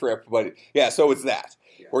on the trip, but so it's that.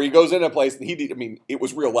 Yeah. Where he goes in a place, and it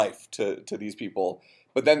was real life to these people.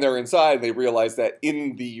 But then they're inside, and they realize that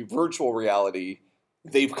in the virtual reality,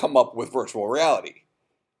 they've come up with virtual reality.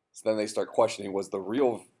 So then they start questioning, was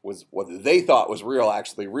what they thought was real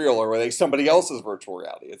actually real, or were they somebody else's virtual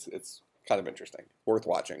reality? It's kind of interesting. Worth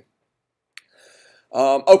watching.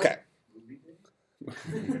 Okay.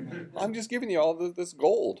 I'm just giving you all this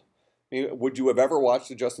gold. I mean, would you have ever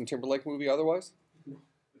watched a Justin Timberlake movie otherwise?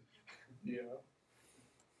 Yeah.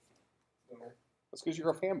 That's because you're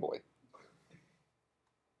a fanboy.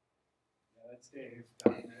 Yeah, that's Dave.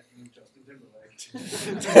 Justin Timberlake.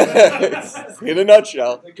 In a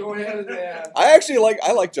nutshell. Go ahead and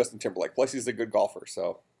I like Justin Timberlake. Plus, he's a good golfer.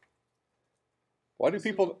 So, why do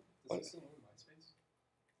people? Does he still own MySpace?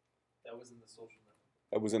 That was in the social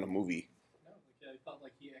network. That was in a movie. No, I thought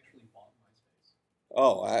like he actually bought MySpace.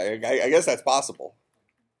 Oh, I guess that's possible.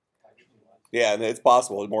 Actually bought. Yeah, and it's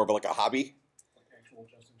possible. It's more of like a hobby. Like actual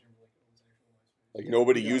Justin Timberlake owns actual MySpace. Like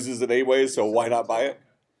nobody uses it anyway, so why not buy it?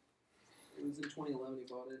 It was in 2011 he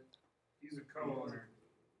bought it. He's a co-owner.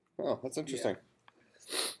 Oh, that's interesting.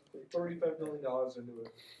 $35 million into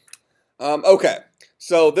it. Okay,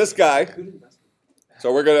 so this guy. Good investment.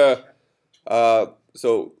 So we're gonna.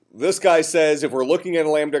 So this guy says if we're looking at a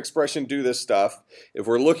lambda expression, do this stuff. If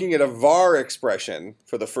we're looking at a var expression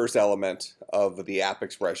for the first element of the app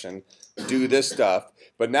expression, do this stuff.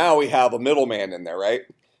 But now we have a middleman in there, right?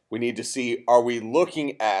 We need to see, are we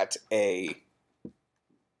looking at a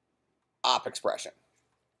op expression?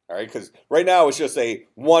 All right, because right now it's just a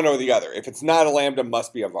one or the other. If it's not a lambda, it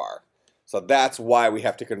must be a var. So that's why we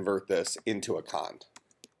have to convert this into a cond.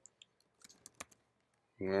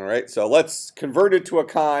 All right, so let's convert it to a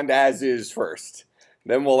cond as is first.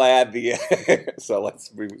 Then we'll add the,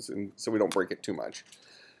 so we don't break it too much.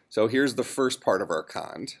 So here's the first part of our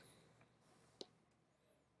cond.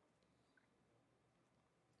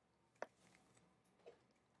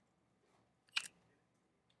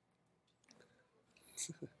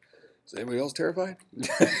 Is anybody else terrified?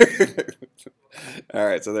 All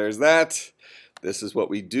right, so there's that. This is what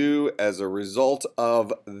we do as a result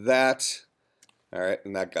of that. All right,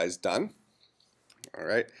 and that guy's done. All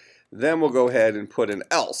right, then we'll go ahead and put an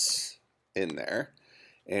else in there.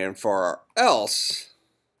 And for our else,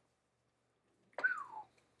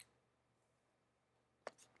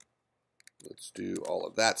 let's do all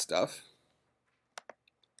of that stuff.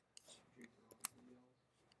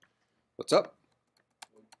 What's up?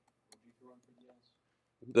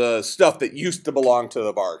 The stuff that used to belong to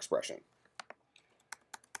the var expression.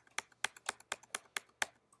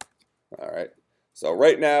 All right. So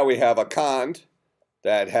right now we have a cond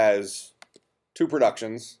that has two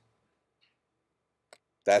productions.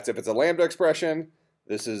 That's if it's a lambda expression.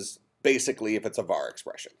 This is basically if it's a var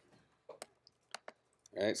expression.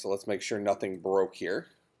 All right, so let's make sure nothing broke here.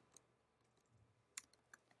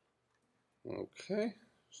 Okay,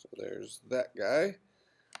 so there's that guy.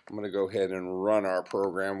 I'm going to go ahead and run our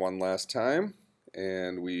program one last time.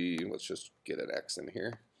 And let's just get an X in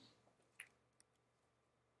here.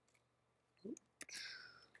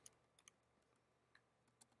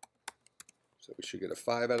 So we should get a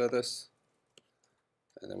 5 out of this.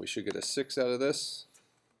 And then we should get a 6 out of this.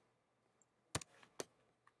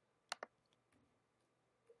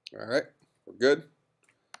 All right, we're good.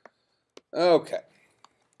 Okay.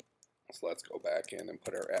 So let's go back in and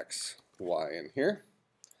put our X, Y in here.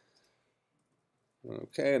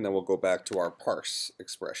 Okay, and then we'll go back to our parse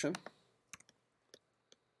expression.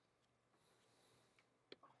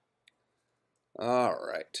 All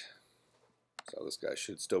right. So this guy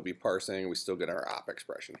should still be parsing. We still get our op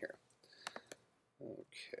expression here.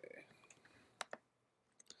 Okay.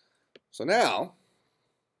 So now,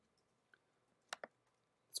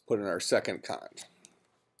 let's put in our second cond.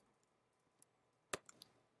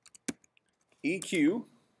 EQ,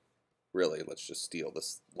 really, let's just steal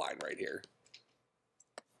this line right here.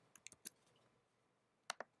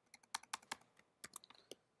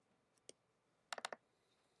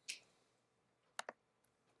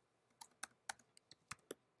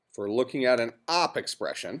 If we're looking at an op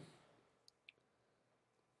expression,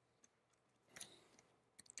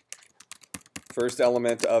 first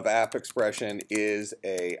element of app expression is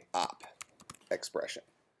a op expression.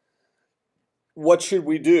 What should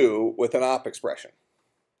we do with an op expression?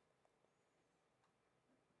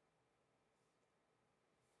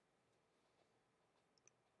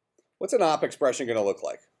 What's an op expression going to look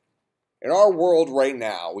like? In our world right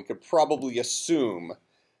now, we could probably assume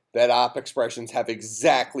that op expressions have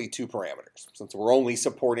exactly two parameters. Since we're only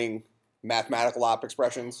supporting mathematical op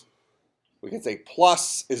expressions, we can say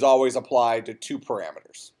plus is always applied to two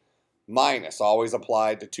parameters. Minus always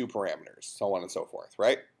applied to two parameters, so on and so forth,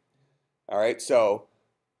 right? All right, so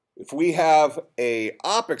if we have a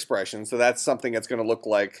op expression, so that's something that's going to look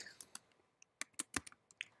like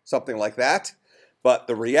something like that. But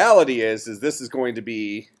the reality is this is going to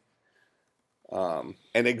be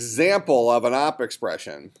an example of an op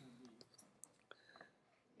expression.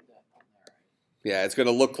 Yeah, it's going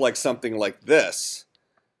to look like something like this.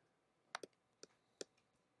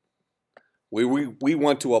 We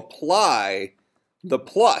want to apply the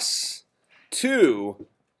plus to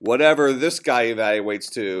whatever this guy evaluates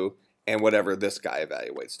to and whatever this guy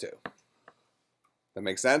evaluates to. That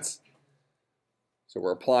makes sense? So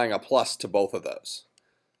we're applying a plus to both of those.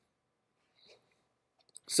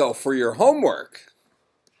 So for your homework,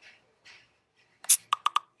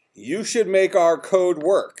 you should make our code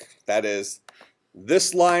work. That is,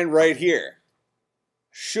 this line right here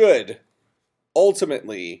should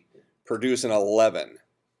ultimately produce an 11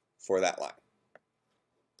 for that line.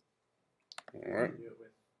 All right.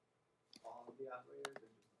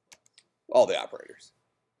 All the operators.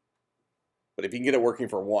 But if you can get it working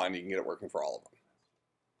for one, you can get it working for all of them.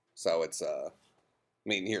 So it's, I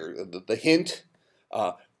mean, here, the hint,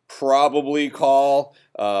 probably call,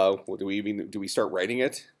 do we start writing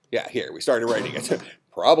it? Yeah, here, we started writing it.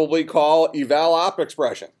 probably call eval-op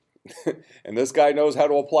expression. And this guy knows how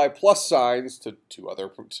to apply plus signs to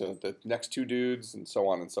the next two dudes and so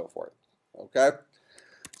on and so forth. Okay?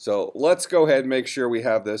 So let's go ahead and make sure we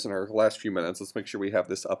have this in our last few minutes. Let's make sure we have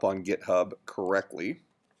this up on GitHub correctly.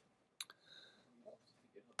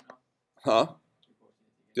 Huh?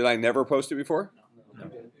 Did I never post it before? No.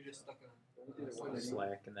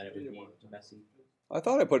 Slack, and then it would be messy. I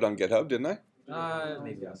thought I put it on GitHub, didn't I?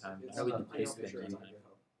 Maybe one time. I would paste it in.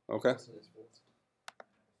 Okay.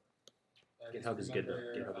 GitHub is good though.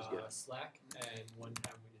 GitHub is good. Slack, and one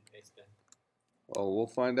time we did paste bin. Well, we'll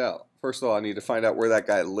find out. First of all, I need to find out where that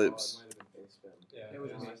guy lives. Yeah, It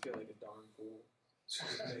would make feel like a darn fool.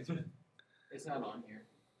 It's not on here.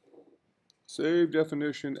 Save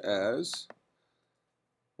definition as.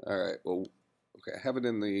 All right. Well, okay. I have it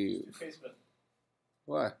in the.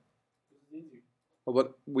 Why? Well,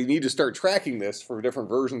 but we need to start tracking this for different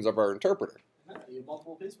versions of our interpreter. You have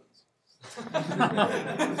multiple placements.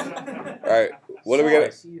 All right. What are we I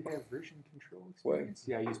gonna? see you have version control What? experience.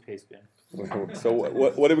 Yeah, I use pastebin. So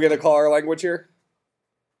what are we gonna call our language here?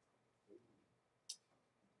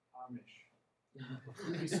 Amish.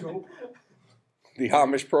 The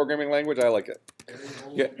Amish programming language. I like it.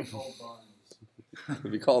 Yeah.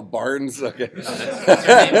 It'd be called Barnes. Okay. Build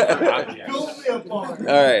me a barn.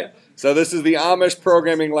 All right. So this is the Amish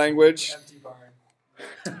programming language. Empty barn.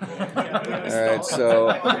 All right.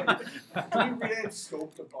 So. Can we rename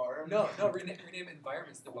scope to barn? No, rename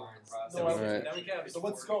environments to barns. No, Alright. Now we can have So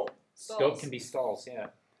what's scope? Scope can be stalls.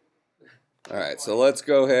 Yeah. All right. So let's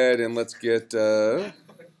go ahead and let's get Now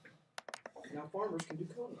farmers can do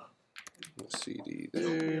code. CD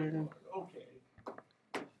there. Okay.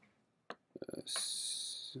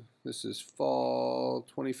 This is fall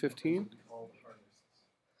 2015.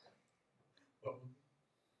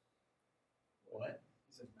 What?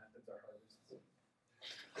 He said methods are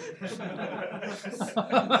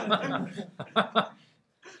harvest.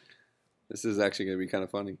 This is actually going to be kind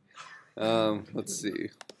of funny. Let's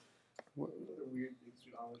see. What other weird things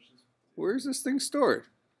should Amish just Where's this thing stored?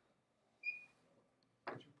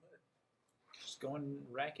 Just go and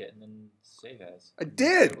rack it and then save as. I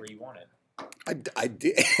did. Where you want it. I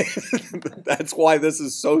did. That's why this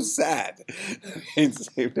is so sad.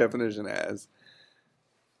 Save definition as.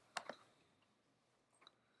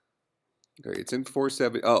 Okay, it's in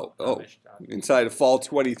 470. Oh, inside of fall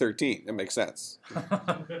 2013. That makes sense.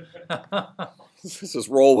 Let's just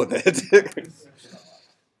roll with it.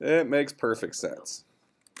 It makes perfect sense.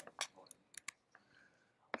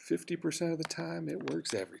 50% of the time, it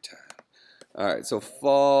works every time. All right, so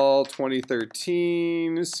fall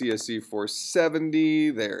 2013,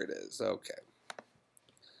 CSC470. There it is. Okay.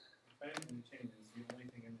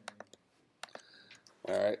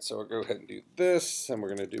 All right, so we'll go ahead and do this, and we're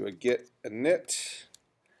going to do a get init.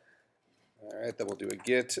 All right, then we'll do a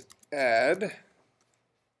get add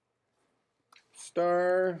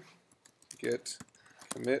star get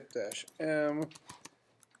commit -m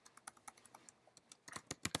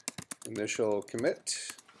initial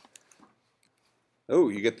commit. Oh,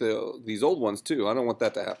 you get these old ones too. I don't want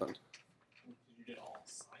that to happen. You did all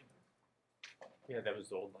sign. Yeah, that was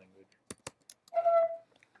the old language.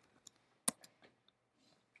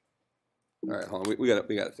 All right, hold on. We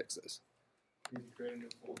gotta fix this. need to create a new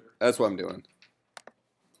folder? That's what I'm doing.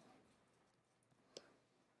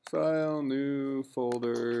 File, new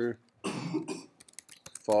folder,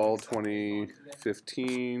 fall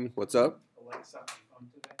 2015. What's up? Alexa on phone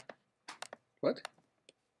today. What?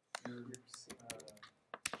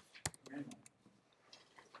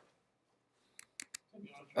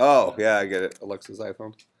 Oh, yeah, I get it. Alexa's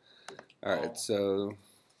iPhone. All right, so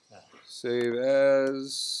save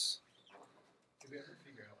as. Did we ever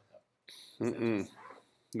figure out what that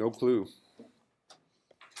No clue.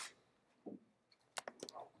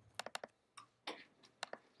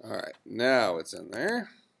 All right, now it's in there.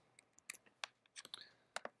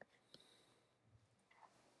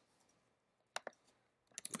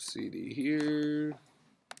 CD here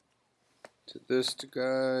to this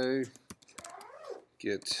guy.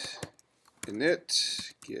 Get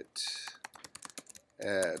init, get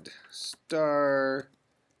add star,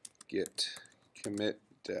 get commit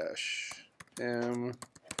 -m,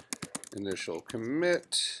 initial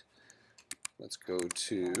commit. Let's go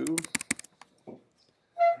to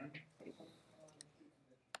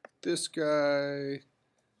this guy,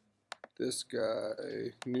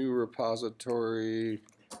 new repository,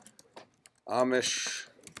 Amish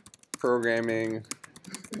programming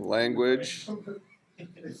language.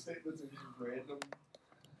 These statements are just random.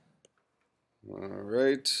 All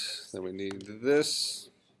right, then we need this.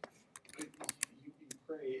 You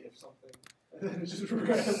pray if something And then just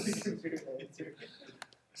randomly compute the answer.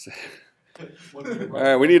 All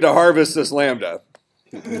right, we need to harvest this lambda.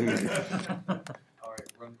 All right,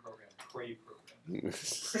 run program. Pray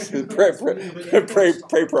program.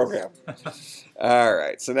 pray program. All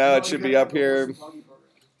right, so now it should be up here.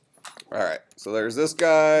 All right, so there's this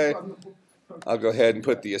guy. I'll go ahead and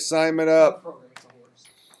put the assignment up.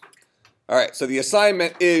 All right, so the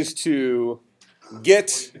assignment is to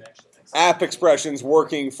get app expressions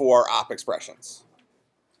working for op expressions.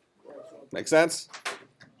 Make sense?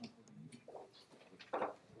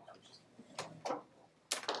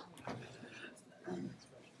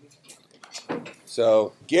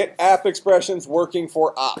 So get app expressions working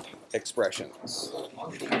for op expressions.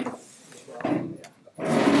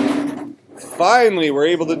 Finally, we're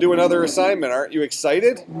able to do another assignment. Aren't you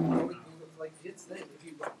excited?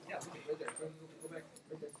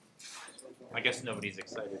 I guess nobody's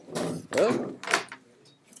excited. Well,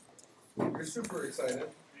 You're super excited.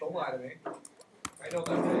 Don't lie to me. I know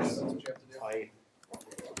that face. That's what you have to do. I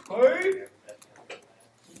Hype!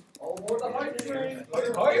 All aboard the hype train!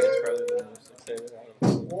 Hype, hype!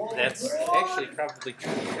 That's actually probably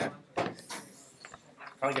true. Yeah.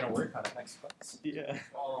 Probably gonna work on it next class. Yeah.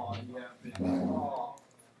 Oh, yeah. Oh.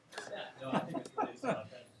 No, I think it's not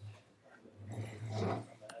bad.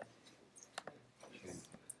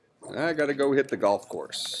 I gotta go hit the golf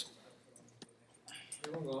course.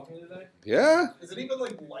 Everyone golfing today? Yeah, Is it even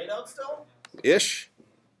like light out still? ish.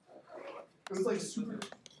 It was like super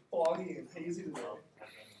foggy and hazy today.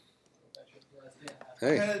 I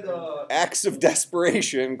Hey, had, acts of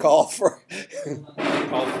desperation call for.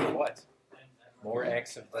 Called for what? More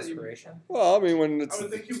acts of desperation? Well, I mean, when I it's would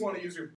think you'd want to use your